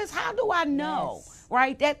 How do I know?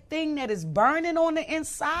 Right? That thing that is burning on the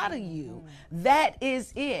inside of you, that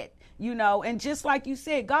is it. And just like you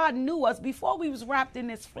said, God knew us before we was wrapped in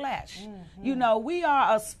this flesh. We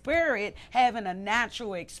are a spirit having a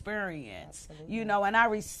natural experience, and I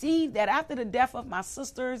received that after the death of my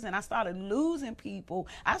sisters and I started losing people.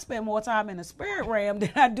 I spend more time in the spirit realm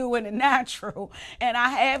than I do in the natural. And I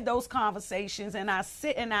have those conversations and I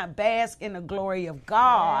sit and I bask in the glory of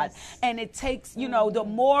God. And it takes, the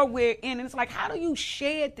more we're in, it's like, how do you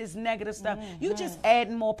shed this negative stuff? You just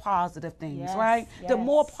adding more positive things, right? The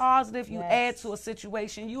more positive you add to a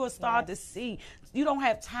situation, you will start to see you don't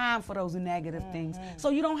have time for those negative things.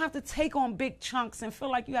 So you don't have to take on big chunks and feel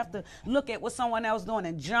like you have to look at what someone else doing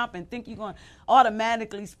and jump and think you're going to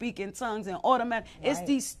automatically speak in tongues and It's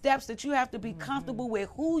these steps that you have to be comfortable with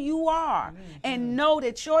who you are and know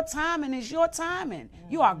that your timing is your timing.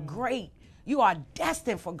 You are great. You are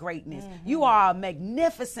destined for greatness. You are a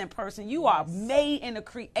magnificent person. You are made in the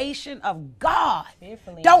creation of God.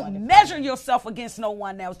 Don't measure yourself against no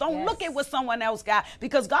one else. Don't look at what someone else got,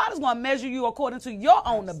 because God is going to measure you according to your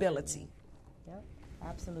own ability.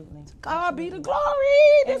 Absolutely. God be the glory.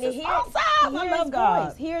 This is awesome. I love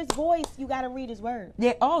God. Hear his voice. You got to read his word.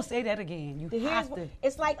 Yeah. Oh, say that again. You have to.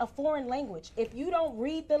 It's like a foreign language. If you don't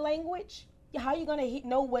read the language, how are you going to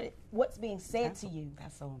know what's being said to you?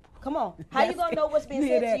 That's so important. Come on. How are you going to know what's being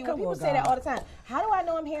said to you? When people say that all the time. How do I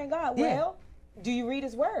know I'm hearing God? Well, do you read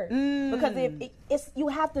his word? Because you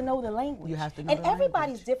have to know the language. You have to know. And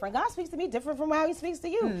everybody's different. God speaks to me different from how he speaks to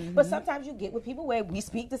you. But sometimes you get with people where we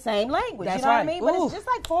speak the same language. That's you know right. what I mean? But it's just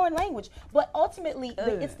like foreign language. But ultimately,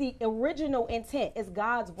 it's the original intent. It's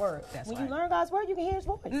God's word. When you learn God's word, you can hear his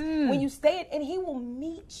voice. When you stay it, and he will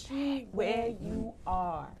meet you where you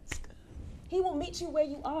are. He will meet you where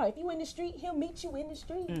you are. If you're in the street, he'll meet you in the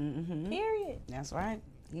street. Period. That's right.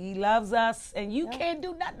 He loves us, and you can't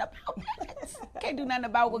do nothing about that. Can't do nothing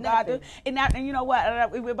about what God does. And you know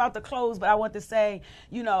what? We're about to close, but I want to say,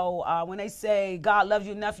 when they say God loves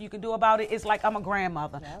you, nothing you can do about it, it's like I'm a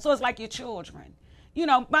grandmother. So it's like your children.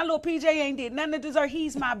 My little PJ ain't did nothing to deserve.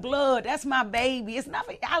 He's my blood. That's my baby. It's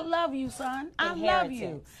nothing. I love you, son. I love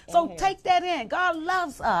you. So take that in. God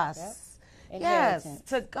loves us. Yes,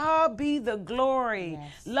 to God be the glory.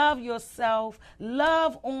 Love yourself.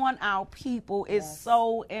 Love on our people is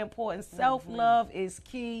so important. Self-love is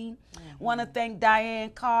key. Want to thank Diane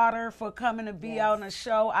Carter for coming to be on the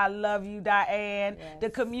show. I love you, Diane. The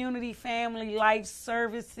Community Family Life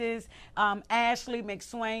Services, Ashley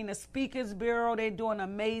McSwain, the Speakers Bureau, they're doing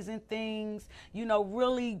amazing things.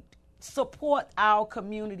 Really support our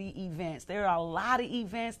community events. There are a lot of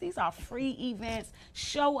events. These are free events.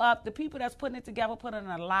 Show up. The people that's putting it together put in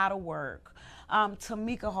a lot of work.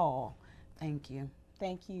 Tamika Hall, thank you.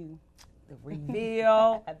 Thank you. The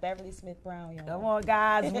Reveal. Beverly Smith Brown, y'all. Come on,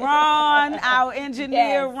 guys. Ron, our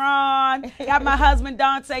engineer, Ron. Got my husband,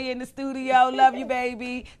 Dante, in the studio. Love you,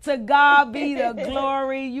 baby. To God be the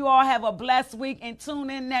glory. You all have a blessed week, and tune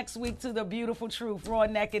in next week to The Beautiful Truth, Raw,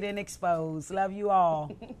 Naked, and Exposed. Love you all.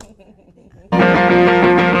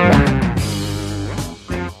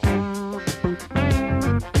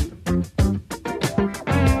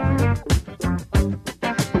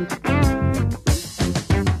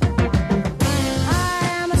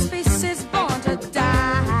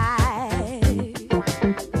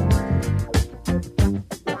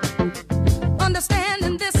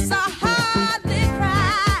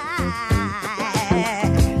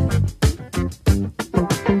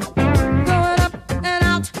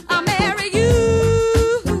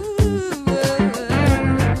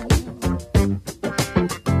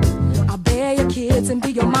 And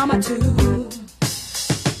be your mama too.